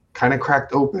door kind of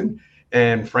cracked open,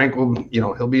 and Frank will,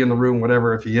 he'll be in the room,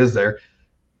 whatever, if he is there."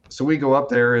 So we go up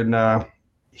there, and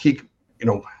she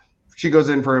goes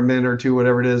in for a minute or two,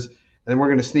 whatever it is, and then we're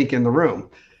going to sneak in the room.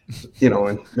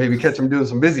 and maybe catch him doing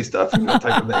some busy stuff,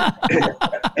 type of thing.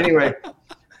 Anyway,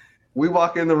 we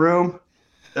walk in the room.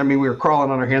 I mean, we were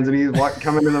crawling on our hands and knees,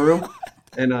 come into the room,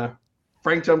 and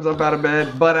Frank jumps up out of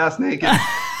bed, butt ass naked.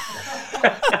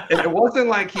 And it wasn't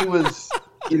like he was,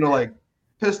 like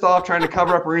pissed off trying to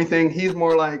cover up or anything. He's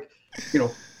more like,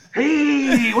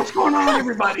 hey, what's going on,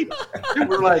 everybody? And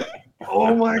we're like,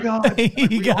 oh my God.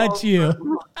 He got you.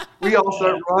 We all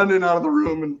start running out of the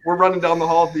room, and we're running down the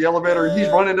hall to the elevator, and he's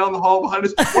running down the hall behind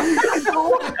us. What are you guys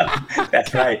doing?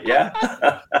 That's right. Yeah.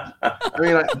 I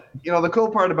mean, the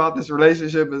cool part about this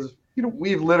relationship is,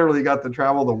 we've literally got to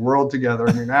travel the world together.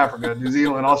 I mean, Africa, New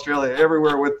Zealand, Australia,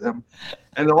 everywhere with them.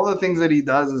 And all the things that he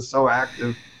does is so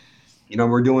active.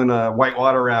 We're doing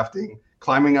whitewater rafting,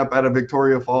 climbing up out of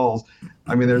Victoria Falls.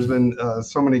 I mean, there's been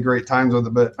so many great times with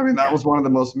it. But, I mean, that was one of the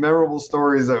most memorable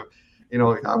stories of,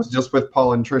 I was just with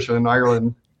Paul and Tricia in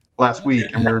Ireland last week,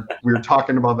 and we were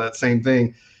talking about that same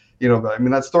thing. But I mean,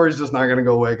 that story's just not going to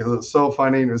go away because it's so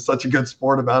funny and it's such a good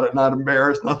sport about it, not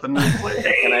embarrassed, nothing. Like,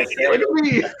 hey, can I say look at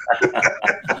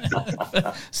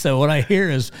me. So what I hear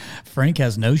is Frank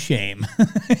has no shame.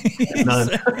 None.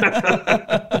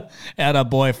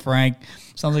 Attaboy, Frank.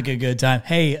 Sounds like a good time.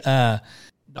 Hey,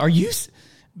 are you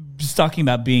just talking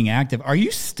about being active? Are you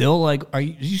still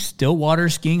water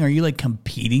skiing? Are you like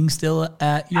competing still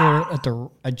at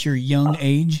your young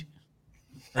age?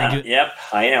 Yep,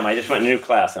 I am. I just went in a new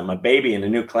class. I'm a baby in a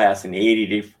new class, an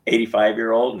 80 to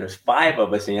 85-year-old. And there's 5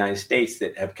 of us in the United States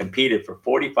that have competed for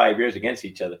 45 years against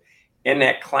each other. In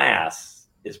that class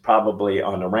is probably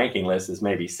on the ranking list is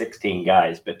maybe 16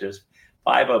 guys, but there's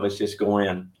 5 of us just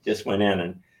went in.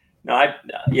 And now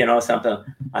something.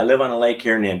 I live on a lake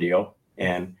here in Indio,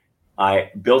 and I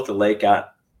built a lake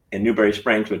out in Newberry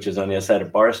Springs, which is on the other side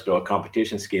of Barstow, a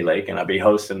competition ski lake, and I'll be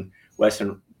hosting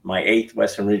my 8th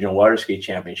Western Regional Water Ski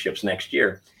Championships next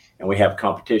year, and we have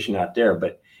competition out there.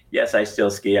 But yes, I still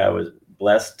ski. I was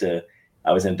blessed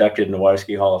I was inducted in the Water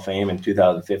Ski Hall of Fame in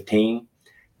 2015.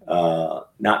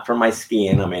 Not for my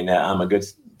skiing. I mean, I'm a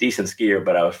decent skier,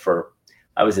 but I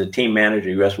was a team manager,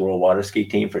 U.S. World Water Ski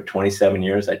Team for 27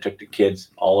 years. I took the kids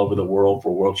all over the world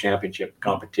for World Championship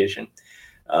competition.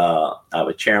 I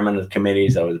was chairman of the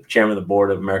committees. I was chairman of the board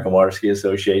of American Water Ski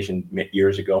Association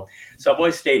years ago. So I've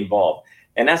always stayed involved.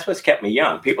 And that's what's kept me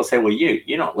young. People say, well,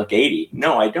 you don't look 80.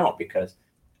 No, I don't, because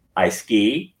I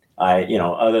ski.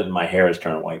 Other than my hair is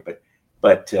turned white, but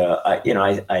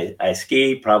I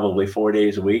ski probably 4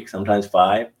 days a week, sometimes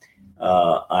 5.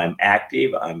 I'm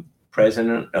active. I'm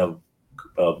president of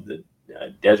the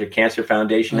Desert Cancer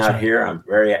Foundation out here. I'm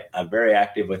very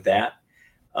active with that.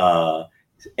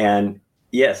 And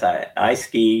yes, I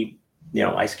ski.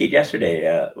 I skied yesterday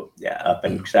up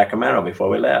in Sacramento before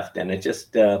we left, and it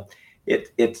just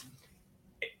it's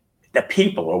the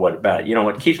people are what about it.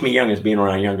 What keeps me young is being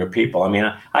around younger people. I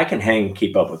mean, I can hang and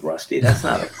keep up with Rusty. That's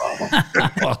not a problem.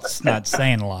 Well, it's not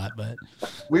saying a lot, but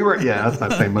that's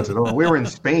not saying much at all. We were in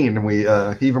Spain,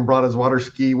 and he even brought his water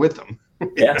ski with him.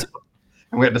 Yeah.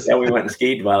 And we went and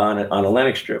skied on a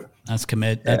Lennox strip. That's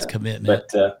commitment.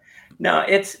 But no,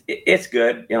 it's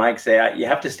good. Like I say, you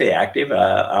have to stay active.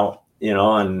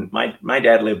 And my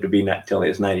dad lived to be till he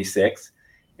was 96,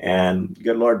 and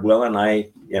good Lord willing,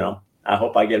 I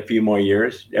hope I get a few more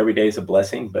years. Every day is a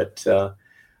blessing, but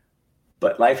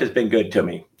life has been good to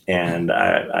me, and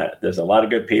there's a lot of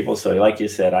good people. So, like you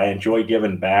said, I enjoy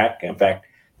giving back. In fact,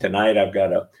 tonight I've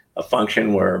got a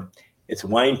function where it's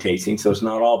wine tasting, so it's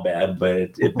not all bad,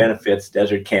 but it benefits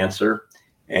desert cancer,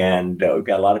 and we've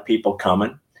got a lot of people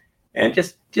coming, and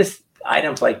just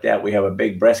items like that. We have a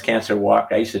big breast cancer walk.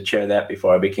 I used to chair that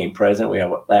before I became president.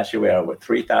 Last year we had over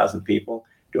 3,000 people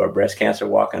do our breast cancer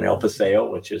walk on El Paseo,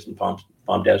 which is in Palm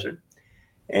Desert,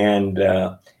 and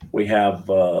we have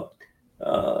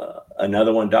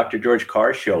another one, Dr. George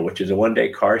Car Show, which is a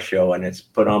one-day car show, and it's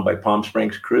put on by Palm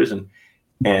Springs Cruising.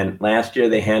 And last year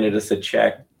they handed us a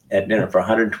check at dinner for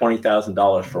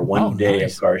 $120,000 for one day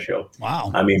of car show.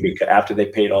 Wow. I mean, because after they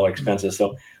paid all expenses.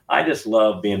 So I just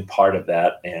love being part of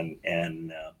that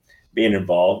and being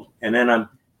involved. And then I'm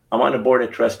on the board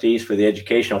of trustees for the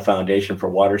Educational Foundation for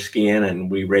Water Skiing, and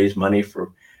we raise money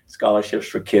for scholarships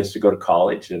for kids to go to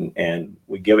college, and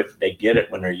they get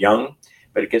it when they're young,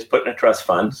 but it gets put in a trust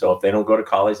fund. So if they don't go to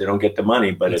college, they don't get the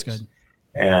money, but that's good.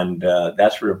 And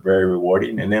that's very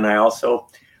rewarding. And then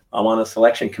I'm on a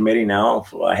selection committee now.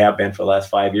 I have been for the last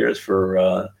 5 years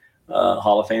for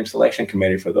Hall of Fame selection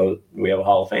committee for those. We have a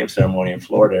Hall of Fame ceremony in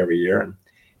Florida every year, and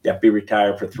you have to be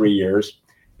retired for 3 years.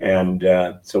 And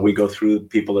so we go through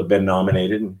people that have been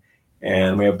nominated,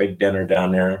 and we have a big dinner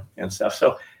down there and stuff.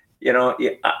 So,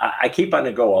 I keep on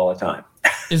the go all the time.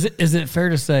 Is it fair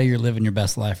to say you're living your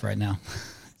best life right now?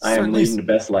 I am leading the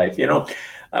best life. You know,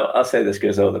 I'll say this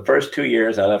because the first 2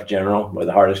 years I left General were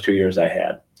the hardest 2 years I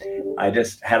had. I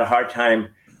just had a hard time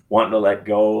wanting to let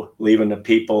go, leaving the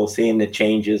people, seeing the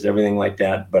changes, everything like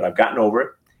that. But I've gotten over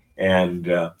it,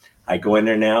 and I go in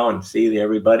there now and see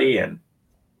everybody, and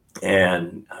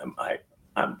I'm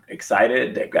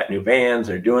excited. They've got new vans.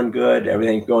 They're doing good.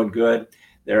 Everything's going good.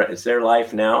 It's their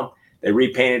life now. They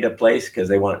repainted a place because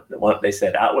they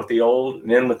said out with the old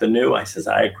and in with the new. I says,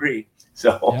 I agree.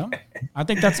 So yeah, I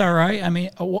think that's all right. I mean,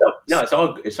 no,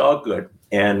 it's all good.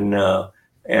 And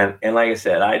like I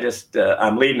said,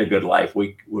 I'm leading a good life.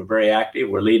 We're very active.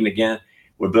 We're leading again.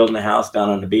 We're building a house down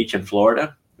on the beach in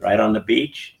Florida, right on the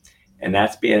beach. And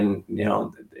that's being,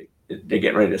 they're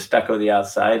getting ready to stucco the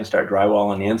outside and start drywall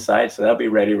on the inside. So that'll be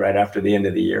ready right after the end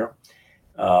of the year.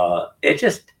 It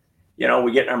just,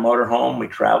 we get in our motorhome, we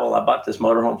travel. I bought this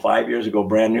motorhome 5 years ago,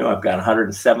 brand new. I've got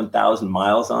 107,000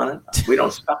 miles on it. We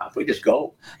don't stop. We just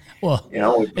go. Well,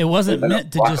 it wasn't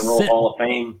meant to just sit. Hall of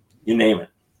Fame, you name it.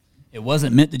 It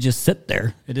wasn't meant to just sit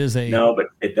there. It is no, but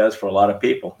it does for a lot of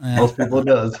people. Most people it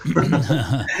does.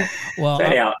 Well, so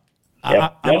anyhow,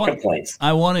 no complaints.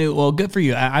 I want to. Well, good for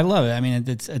you. I love it. I mean,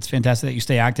 it's fantastic that you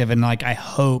stay active, and like I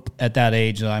hope at that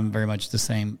age that I'm very much the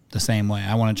same way.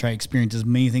 I want to try to experience as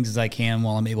many things as I can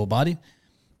while I'm able-bodied.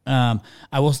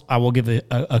 I will give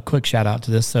a quick shout out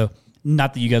to this. So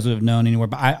not that you guys would have known anywhere,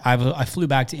 but I flew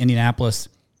back to Indianapolis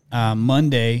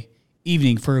Monday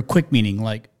evening for a quick meeting,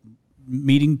 like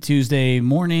meeting Tuesday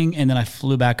morning, and then I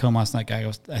flew back home last night.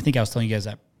 I think I was telling you guys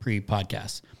that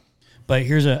pre-podcast. But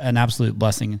here's an absolute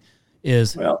blessing.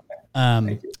 My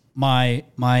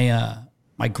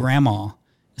grandma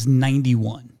is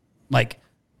 91. Like,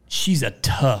 she's a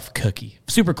tough cookie.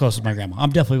 Super close with my grandma. I'm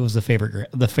definitely was the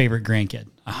favorite grandkid,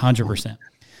 100%.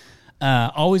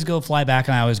 Always go fly back,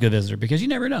 and I always go visit her because you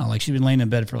never know. Like, she's been laying in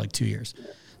bed for like 2 years.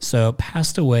 So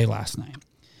passed away last night.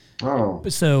 Oh.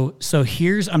 So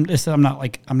I'm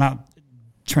not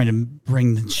trying to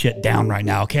bring the shit down right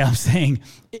now. Okay, I'm saying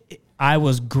I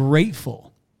was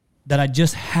grateful that I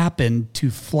just happened to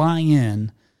fly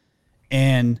in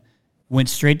and went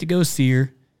straight to go see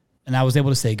her, and I was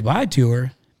able to say goodbye to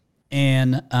her,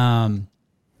 and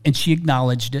she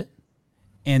acknowledged it.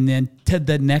 And then to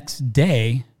the next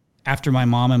day, after my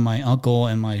mom and my uncle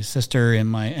and my sister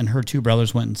and her two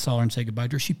brothers went and saw her and said goodbye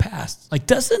to her, she passed. Like,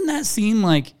 doesn't that seem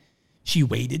like she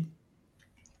waited?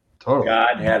 Totally.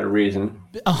 God had a reason.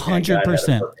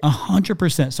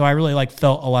 100%. So I really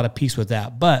felt a lot of peace with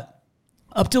that. But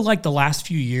up to the last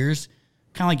few years,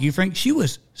 kind of like you, Frank, she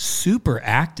was super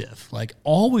active,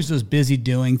 always was busy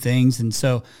doing things. And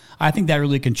so I think that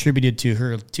really contributed to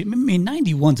her.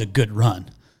 91's a good run.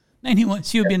 91,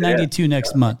 she would be 92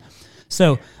 next month.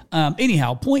 So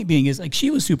anyhow, point being is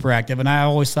she was super active. And I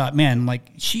always thought, man,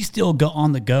 she still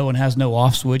on the go and has no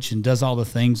off switch and does all the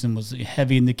things and was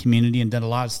heavy in the community and did a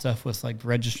lot of stuff with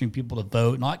registering people to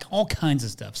vote and all kinds of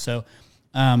stuff. So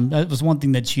that was one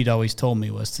thing that she'd always told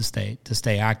me was to stay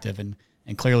active, and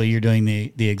clearly you're doing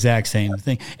the exact same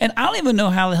thing. And I don't even know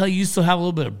how the hell you still have a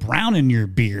little bit of brown in your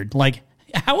beard.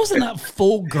 How is it not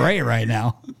full gray right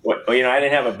now? Well, I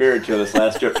didn't have a beard till this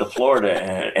last trip to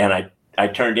Florida, and I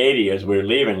turned 80 as we were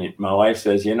leaving. My wife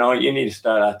says, you need to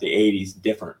start out the 80s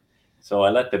different. So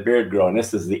I let the beard grow, and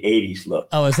this is the 80s look.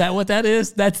 Oh, is that what that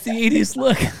is? That's the 80s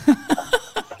look.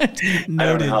 I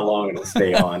don't know how long it'll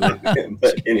stay on.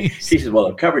 But she says, well,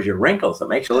 it covers your wrinkles. It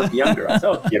makes you look younger. I said,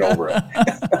 oh, get over it.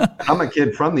 I'm a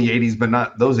kid from the 80s, but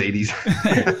not those 80s.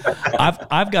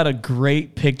 I've got a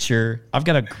great picture.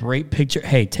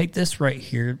 Hey, take this right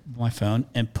here, my phone,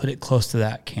 and put it close to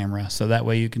that camera. So that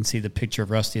way you can see the picture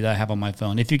of Rusty that I have on my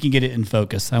phone. If you can get it in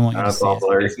focus, I want you to see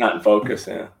it. It's not in focus,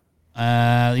 yeah.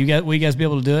 Will you guys be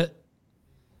able to do it?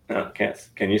 No, can't.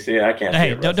 Can you see it? I can't.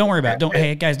 Hey, don't worry about it.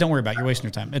 Hey, guys, don't worry about it. You're wasting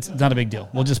your time. It's not a big deal.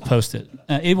 We'll just post it.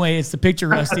 Anyway, it's the picture,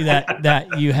 Rusty,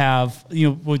 that you have,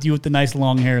 with you with the nice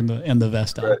long hair and the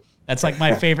vest on. Right. That's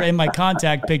my favorite. In my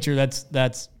contact picture, that's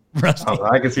Rusty. Oh,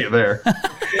 I can see it there.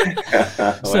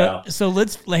 So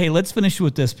let's finish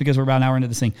with this because we're about an hour into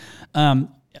this thing.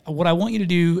 What I want you to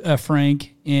do,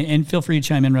 Frank, and feel free to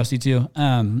chime in, Rusty, too,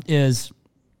 is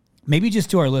maybe just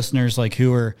to our listeners,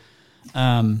 who are,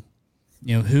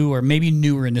 who are maybe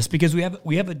newer in this, because we have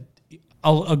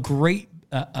a great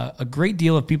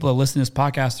deal of people that listen to this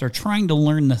podcast that are trying to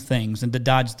learn the things and to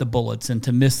dodge the bullets and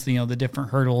to miss the different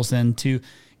hurdles and to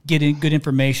get in good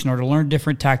information or to learn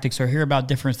different tactics or hear about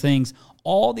different things.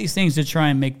 All these things to try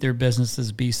and make their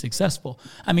businesses be successful.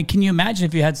 I mean, can you imagine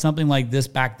if you had something like this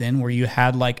back then where you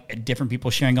had different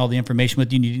people sharing all the information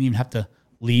with you and you didn't even have to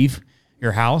leave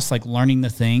your house, learning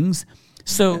the things?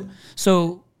 So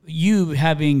you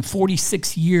having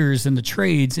 46 years in the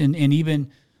trades and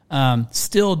even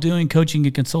still doing coaching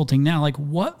and consulting now, like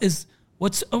what's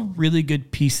a really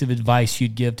good piece of advice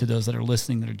you'd give to those that are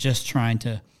listening that are just trying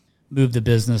to move the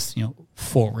business,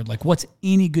 forward? Like what's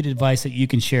any good advice that you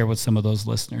can share with some of those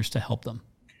listeners to help them?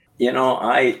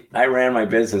 I ran my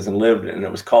business and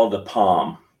it was called the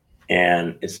Palm.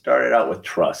 And it started out with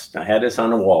trust. I had this on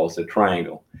the wall as a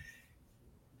triangle.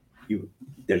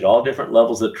 There's all different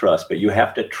levels of trust, but you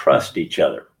have to trust each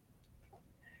other.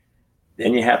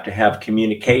 Then you have to have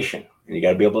communication, and you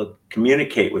got to be able to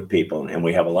communicate with people. And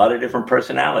we have a lot of different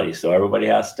personalities, so everybody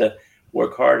has to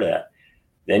work hard at it.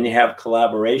 Then you have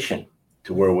collaboration,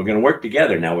 to where we're going to work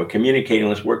together. Now we're communicating,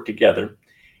 let's work together.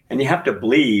 And you have to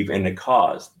believe in the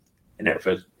cause. And if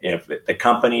the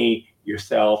company,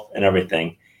 yourself, and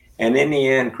everything. And in the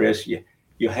end, Chris,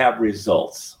 you have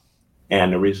results.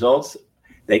 And the results,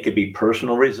 they could be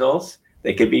personal results,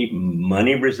 they could be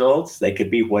money results, they could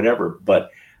be whatever.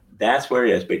 But that's where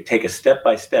it is. But take a step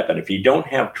by step. And if you don't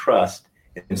have trust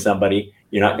in somebody,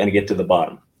 you're not going to get to the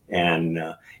bottom. And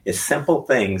it's simple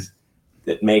things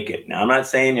that make it. Now, I'm not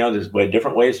saying, there's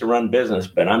different ways to run business,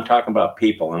 but I'm talking about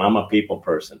people, and I'm a people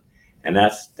person. And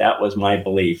that was my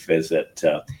belief, is that,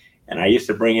 and I used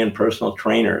to bring in personal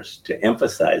trainers to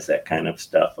emphasize that kind of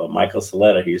stuff. Michael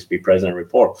Saletta, who used to be president of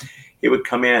Rapport, he would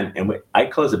come in, and I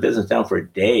closed the business down for a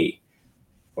day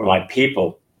for my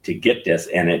people to get this,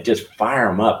 and it just fire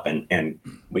them up, and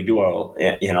we do all,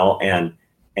 and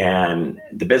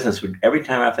the business would, every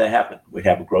time after that happened, we'd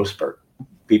have a growth spurt.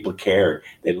 People cared,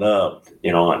 they loved,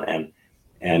 and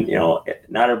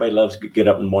not everybody loves to get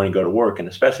up in the morning and go to work, and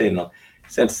especially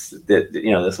since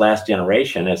this last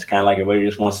generation, it's kind of like everybody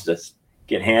just wants to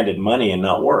get handed money and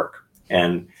not work,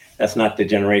 and that's not the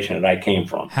generation that I came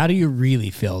from. How do you really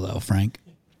feel, though, Frank?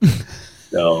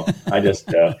 So I just,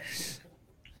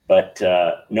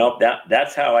 nope.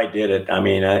 That's how I did it. I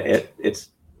mean,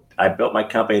 I built my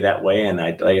company that way, and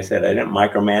like I said, I didn't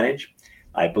micromanage.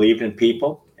 I believed in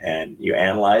people, and you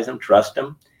analyze them, trust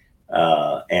them,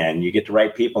 and you get the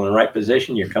right people in the right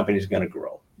position, your company's going to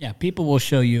grow. Yeah, people will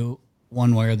show you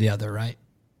one way or the other, right?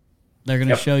 They're going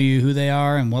to show you who they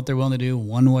are and what they're willing to do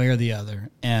one way or the other.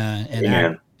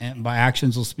 And by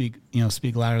actions will speak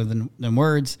louder than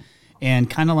words. And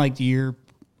kind of like your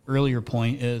earlier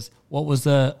point is, what's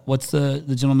the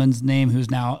gentleman's name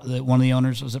who's now one of the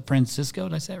owners? Was it Francisco?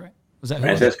 Did I say it right? Was that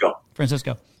Francisco?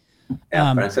 Francisco.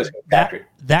 Yeah, Francisco Patrick.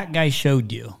 That guy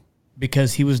showed you,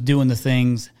 because he was doing the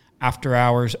things after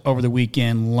hours over the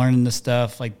weekend, learning the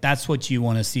stuff. Like, that's what you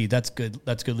want to see. That's good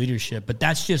leadership. But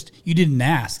that's just, you didn't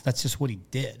ask. That's just what he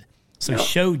did. So He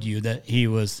showed you that he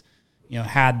was,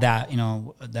 had that,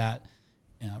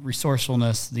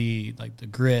 resourcefulness, the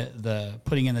grit, the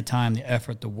putting in the time, the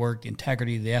effort, the work, the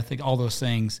integrity, the ethic, all those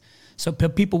things. So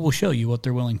people will show you what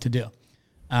they're willing to do.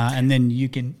 And then you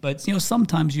can, but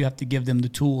sometimes you have to give them the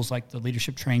tools, like the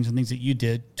leadership trainings and things that you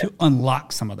did, to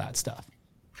unlock some of that stuff.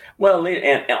 Well,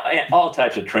 and all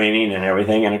types of training and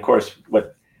everything. And of course,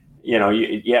 you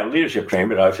have leadership training,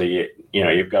 but obviously,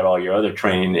 you've got all your other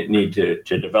training that need to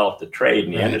develop the trade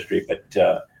in the industry,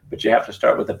 but you have to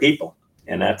start with the people.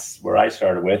 And that's where I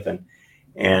started with.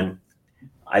 And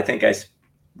I think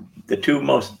the two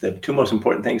most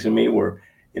important things to me were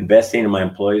investing in my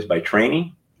employees by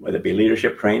training, whether it be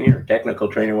leadership training or technical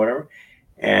training or whatever,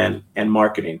 and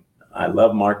marketing. I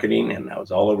love marketing, and I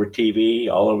was all over TV,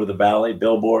 all over the valley,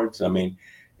 billboards. I mean,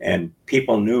 and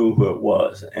people knew who it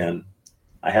was. And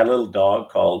I had a little dog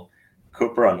called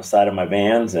Cooper on the side of my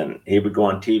vans, and he would go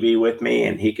on TV with me,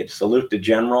 and he could salute the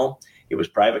general. He was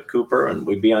Private Cooper, and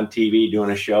we'd be on TV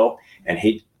doing a show, and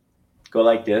he'd go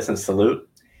like this and salute.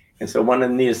 And so one of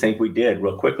the neatest things we did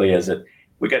real quickly is that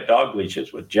we got dog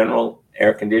leashes with general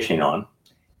air conditioning on.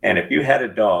 And if you had a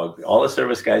dog, all the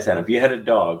service guys had, if you had a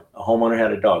dog, a homeowner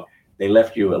had a dog, they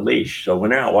left you a leash. So we're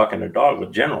now walking the dog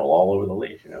with general all over the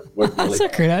leash. That's so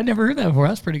great. I'd never heard that before.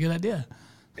 That's a pretty good idea.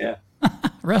 Yeah.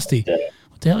 Rusty,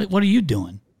 what the hell? What are you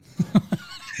doing?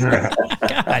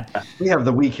 God. We have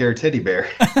the weak hair teddy bear.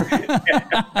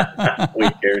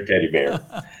 Weak hair teddy bear.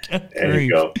 There you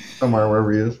go. Somewhere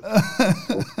wherever he is.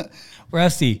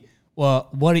 Rusty, well,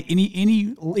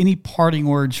 any parting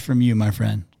words from you, my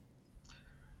friend?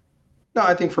 No,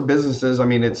 I think for businesses, I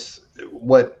mean, it's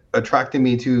what attracted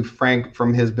me to Frank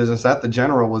from his business at the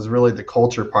General was really the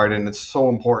culture part. And it's so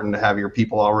important to have your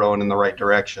people all rowing in the right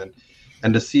direction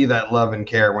and to see that love and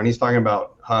care. When he's talking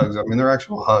about hugs, I mean, they're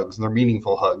actual hugs, and they're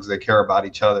meaningful hugs. They care about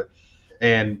each other.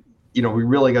 And, we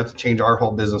really got to change our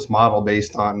whole business model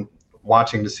based on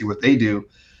watching to see what they do,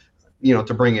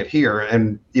 to bring it here.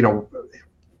 And,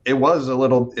 it was a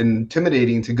little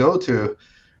intimidating to go to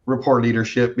report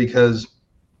leadership because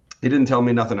he didn't tell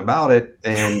me nothing about it.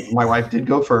 And my wife did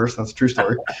go first. That's a true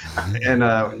story.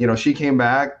 And, she came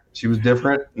back, she was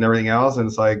different and everything else. And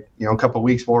it's like, a couple of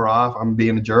weeks wore off, I'm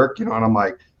being a jerk, and I'm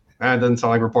like, it doesn't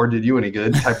sound like report did you any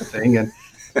good type of thing. And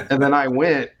then I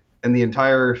went, and the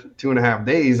entire 2.5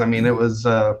 days, I mean, it was,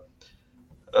 I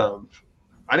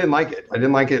didn't like it. I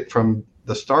didn't like it from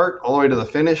the start all the way to the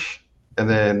finish. And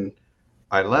then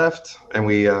I left, and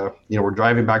we, we're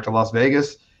driving back to Las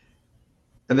Vegas.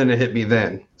 And then it hit me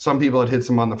then. Some people had hit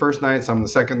some on the first night, some the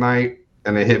second night,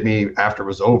 and it hit me after it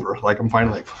was over. Like, I'm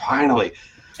finally.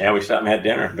 Yeah, we stopped and had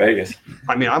dinner in Vegas.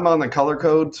 I mean, I'm on the color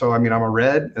code, so I'm a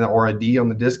red or a D on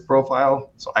the disc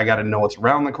profile. So I got to know what's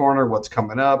around the corner, what's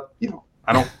coming up.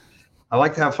 I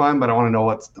like to have fun, but I want to know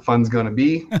what the fun's going to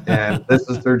be. And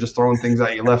they're just throwing things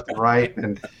at you left and right.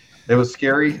 And it was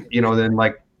scary. Then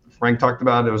like Frank talked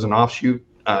about, it was an offshoot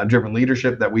driven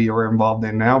leadership that we are involved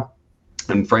in now.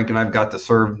 And Frank and I've got to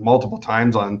serve multiple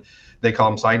times on, they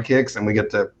call them sidekicks, and we get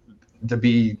to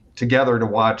be together to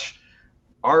watch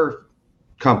our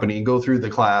company go through the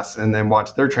class and then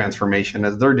watch their transformation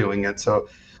as they're doing it. So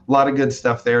a lot of good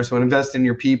stuff there. So invest in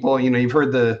your people. You've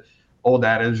heard the old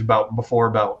adage about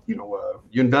you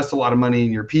invest a lot of money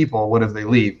in your people. What if they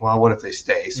leave? Well, what if they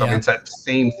stay? So it's that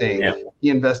same thing. Yeah. He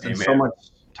invested so much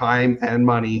time and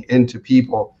money into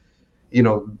people,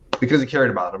 because he cared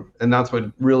about them. And that's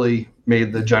what really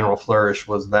made the General flourish,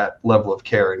 was that level of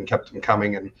care, and kept them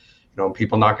coming. And,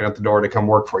 people knocking at the door to come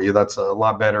work for you. That's a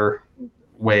lot better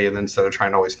way than instead of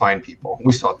trying to always find people.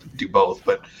 We still have to do both,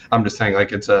 but I'm just saying, like,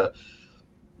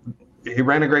 he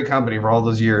ran a great company for all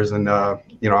those years, and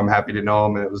I'm happy to know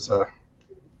him, and it was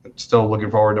still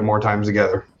looking forward to more times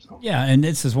together. So. Yeah, and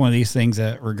this is one of these things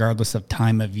that, regardless of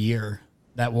time of year,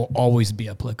 that will always be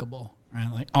applicable,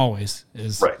 right? Like, always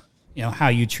is right. How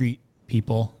you treat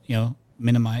people, can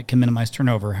minimize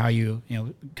turnover. How you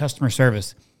customer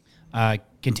service,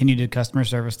 continue to customer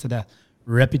service to death.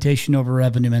 Reputation over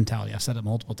revenue mentality. I've said it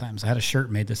multiple times. I had a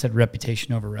shirt made that said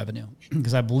reputation over revenue,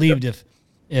 because I believed if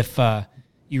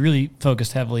you really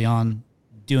focused heavily on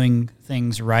doing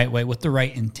things the right way with the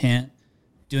right intent,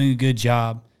 doing a good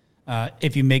job.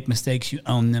 If you make mistakes, you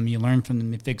own them, you learn from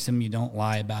them, you fix them, you don't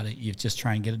lie about it. You just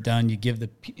try and get it done. You give the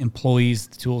employees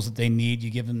the tools that they need.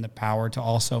 You give them the power to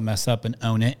also mess up and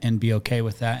own it and be okay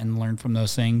with that and learn from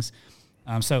those things.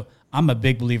 So I'm a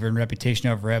big believer in reputation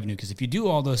over revenue, because if you do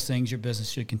all those things, your business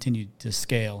should continue to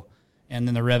scale, and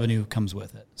then the revenue comes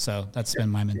with it. So that's been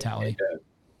my mentality.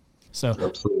 So,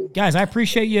 absolutely. Guys, I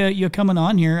appreciate you coming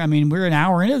on here. I mean, we're an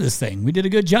hour into this thing. We did a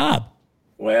good job.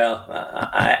 Well,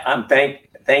 I'm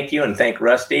thank you, and thank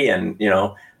Rusty, and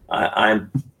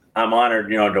I'm honored,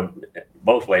 to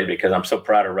both ways, because I'm so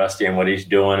proud of Rusty and what he's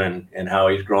doing and how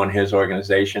he's growing his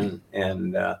organization,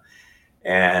 and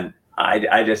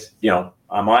I just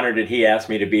I'm honored that he asked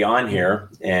me to be on here,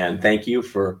 and thank you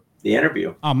for the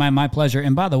interview. Oh, my pleasure.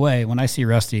 And by the way, when I see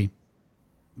Rusty,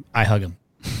 I hug him.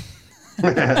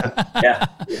 Yeah,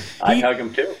 I hug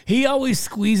him too. He always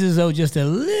squeezes just a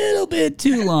little bit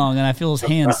too long, and I feel his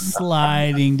hand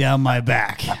sliding down my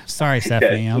back. Sorry,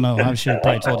 Stephanie. I don't know. I should have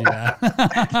probably told you that.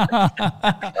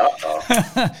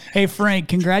 Hey, Frank,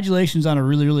 congratulations on a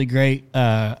really, really great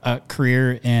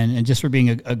career, and just for being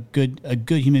a good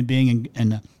human being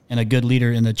and a good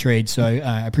leader in the trade. So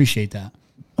I appreciate that.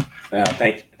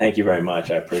 Thank you very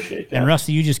much. I appreciate that. And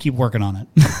Rusty, you just keep working on it.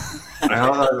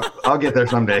 I'll get there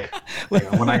someday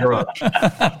when I grow up.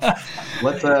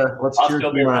 Let's I'll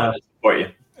still be around for you.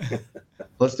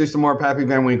 Let's do some more Pappy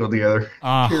Van Winkle together.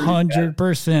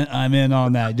 100%. I'm in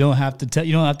on that. You don't have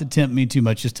to tempt me too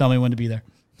much. Just tell me when to be there.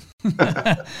 All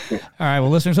right,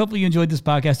 well, listeners, hopefully you enjoyed this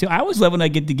podcast too. I always love when I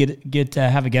get to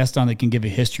have a guest on that can give a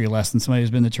history lesson, somebody who's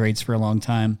been in the trades for a long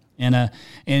time. And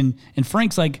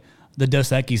Frank's like the Dos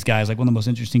Equis guy, is like one of the most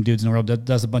interesting dudes in the world.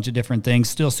 Does a bunch of different things.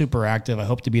 Still super active. I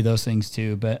hope to be those things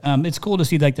too. But it's cool to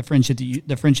see like the friendship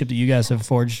that you guys have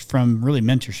forged from really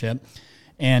mentorship,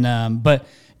 and but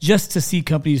just to see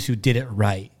companies who did it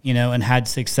right, and had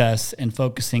success, and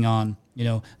focusing on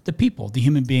the people, the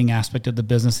human being aspect of the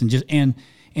business, and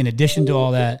in addition to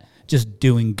all that, just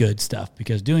doing good stuff,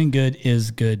 because doing good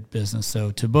is good business.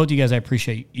 So to both of you guys, I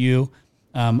appreciate you.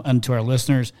 And to our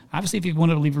listeners, obviously, if you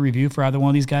wanted to leave a review for either one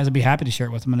of these guys, I'd be happy to share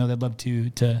it with them. I know they'd love to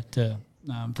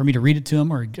for me to read it to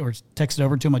them or text it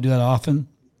over to them. I do that often.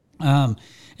 And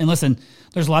listen,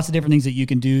 there's lots of different things that you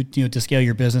can do to scale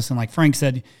your business. And like Frank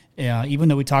said, even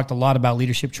though we talked a lot about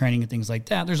leadership training and things like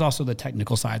that, there's also the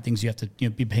technical side, things you have to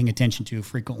be paying attention to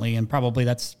frequently. And probably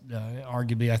that's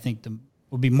arguably, I think,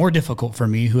 would be more difficult for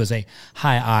me, who is a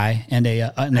high I and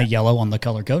a yellow on the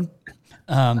color code.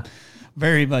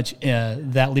 very much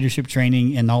that leadership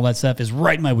training and all that stuff is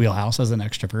right in my wheelhouse as an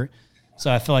extrovert.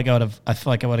 So I feel like I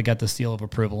would have got the seal of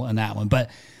approval in that one. But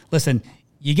listen,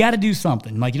 you got to do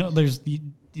something. Like, there's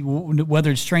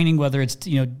whether it's training, whether it's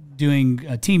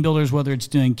doing team builders, whether it's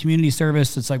doing community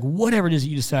service. It's like whatever it is that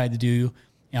you decide to do.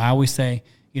 I always say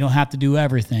you don't have to do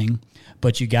everything,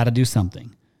 but you got to do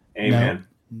something. Amen.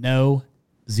 No,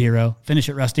 zero. Finish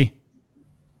it, Rusty.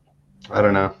 I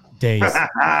don't know. Days.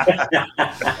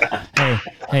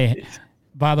 Hey,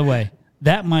 by the way,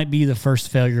 that might be the first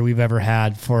failure we've ever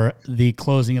had for the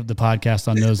closing of the podcast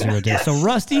on No 0 Days. So,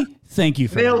 Rusty, thank you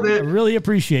for Nailed that. it. I really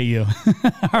appreciate you.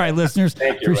 All right, listeners,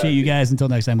 appreciate Rusty. you guys. Until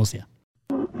next time, we'll see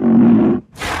you.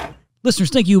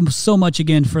 Listeners, thank you so much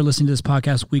again for listening to this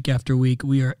podcast week after week.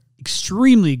 We are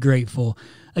extremely grateful.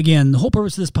 Again, the whole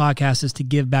purpose of this podcast is to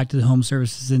give back to the home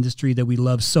services industry that we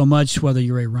love so much, whether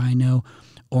you're a Rhino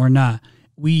or not.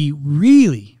 We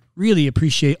really, really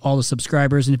appreciate all the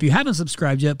subscribers. And if you haven't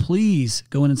subscribed yet, please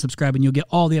go in and subscribe and you'll get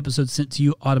all the episodes sent to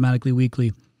you automatically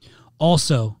weekly.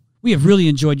 Also, we have really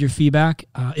enjoyed your feedback.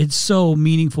 It's so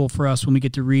meaningful for us when we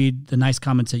get to read the nice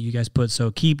comments that you guys put. So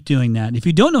keep doing that. And if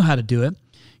you don't know how to do it,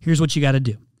 here's what you got to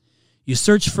do. You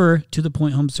search for To The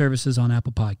Point Home Services on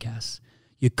Apple Podcasts.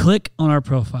 You click on our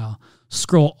profile,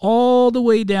 scroll all the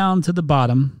way down to the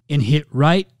bottom and hit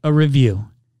write a review.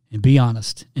 And be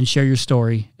honest and share your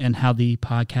story and how the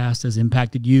podcast has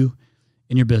impacted you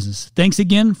and your business. Thanks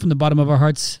again from the bottom of our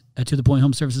hearts at To The Point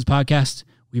Home Services Podcast.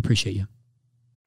 We appreciate you.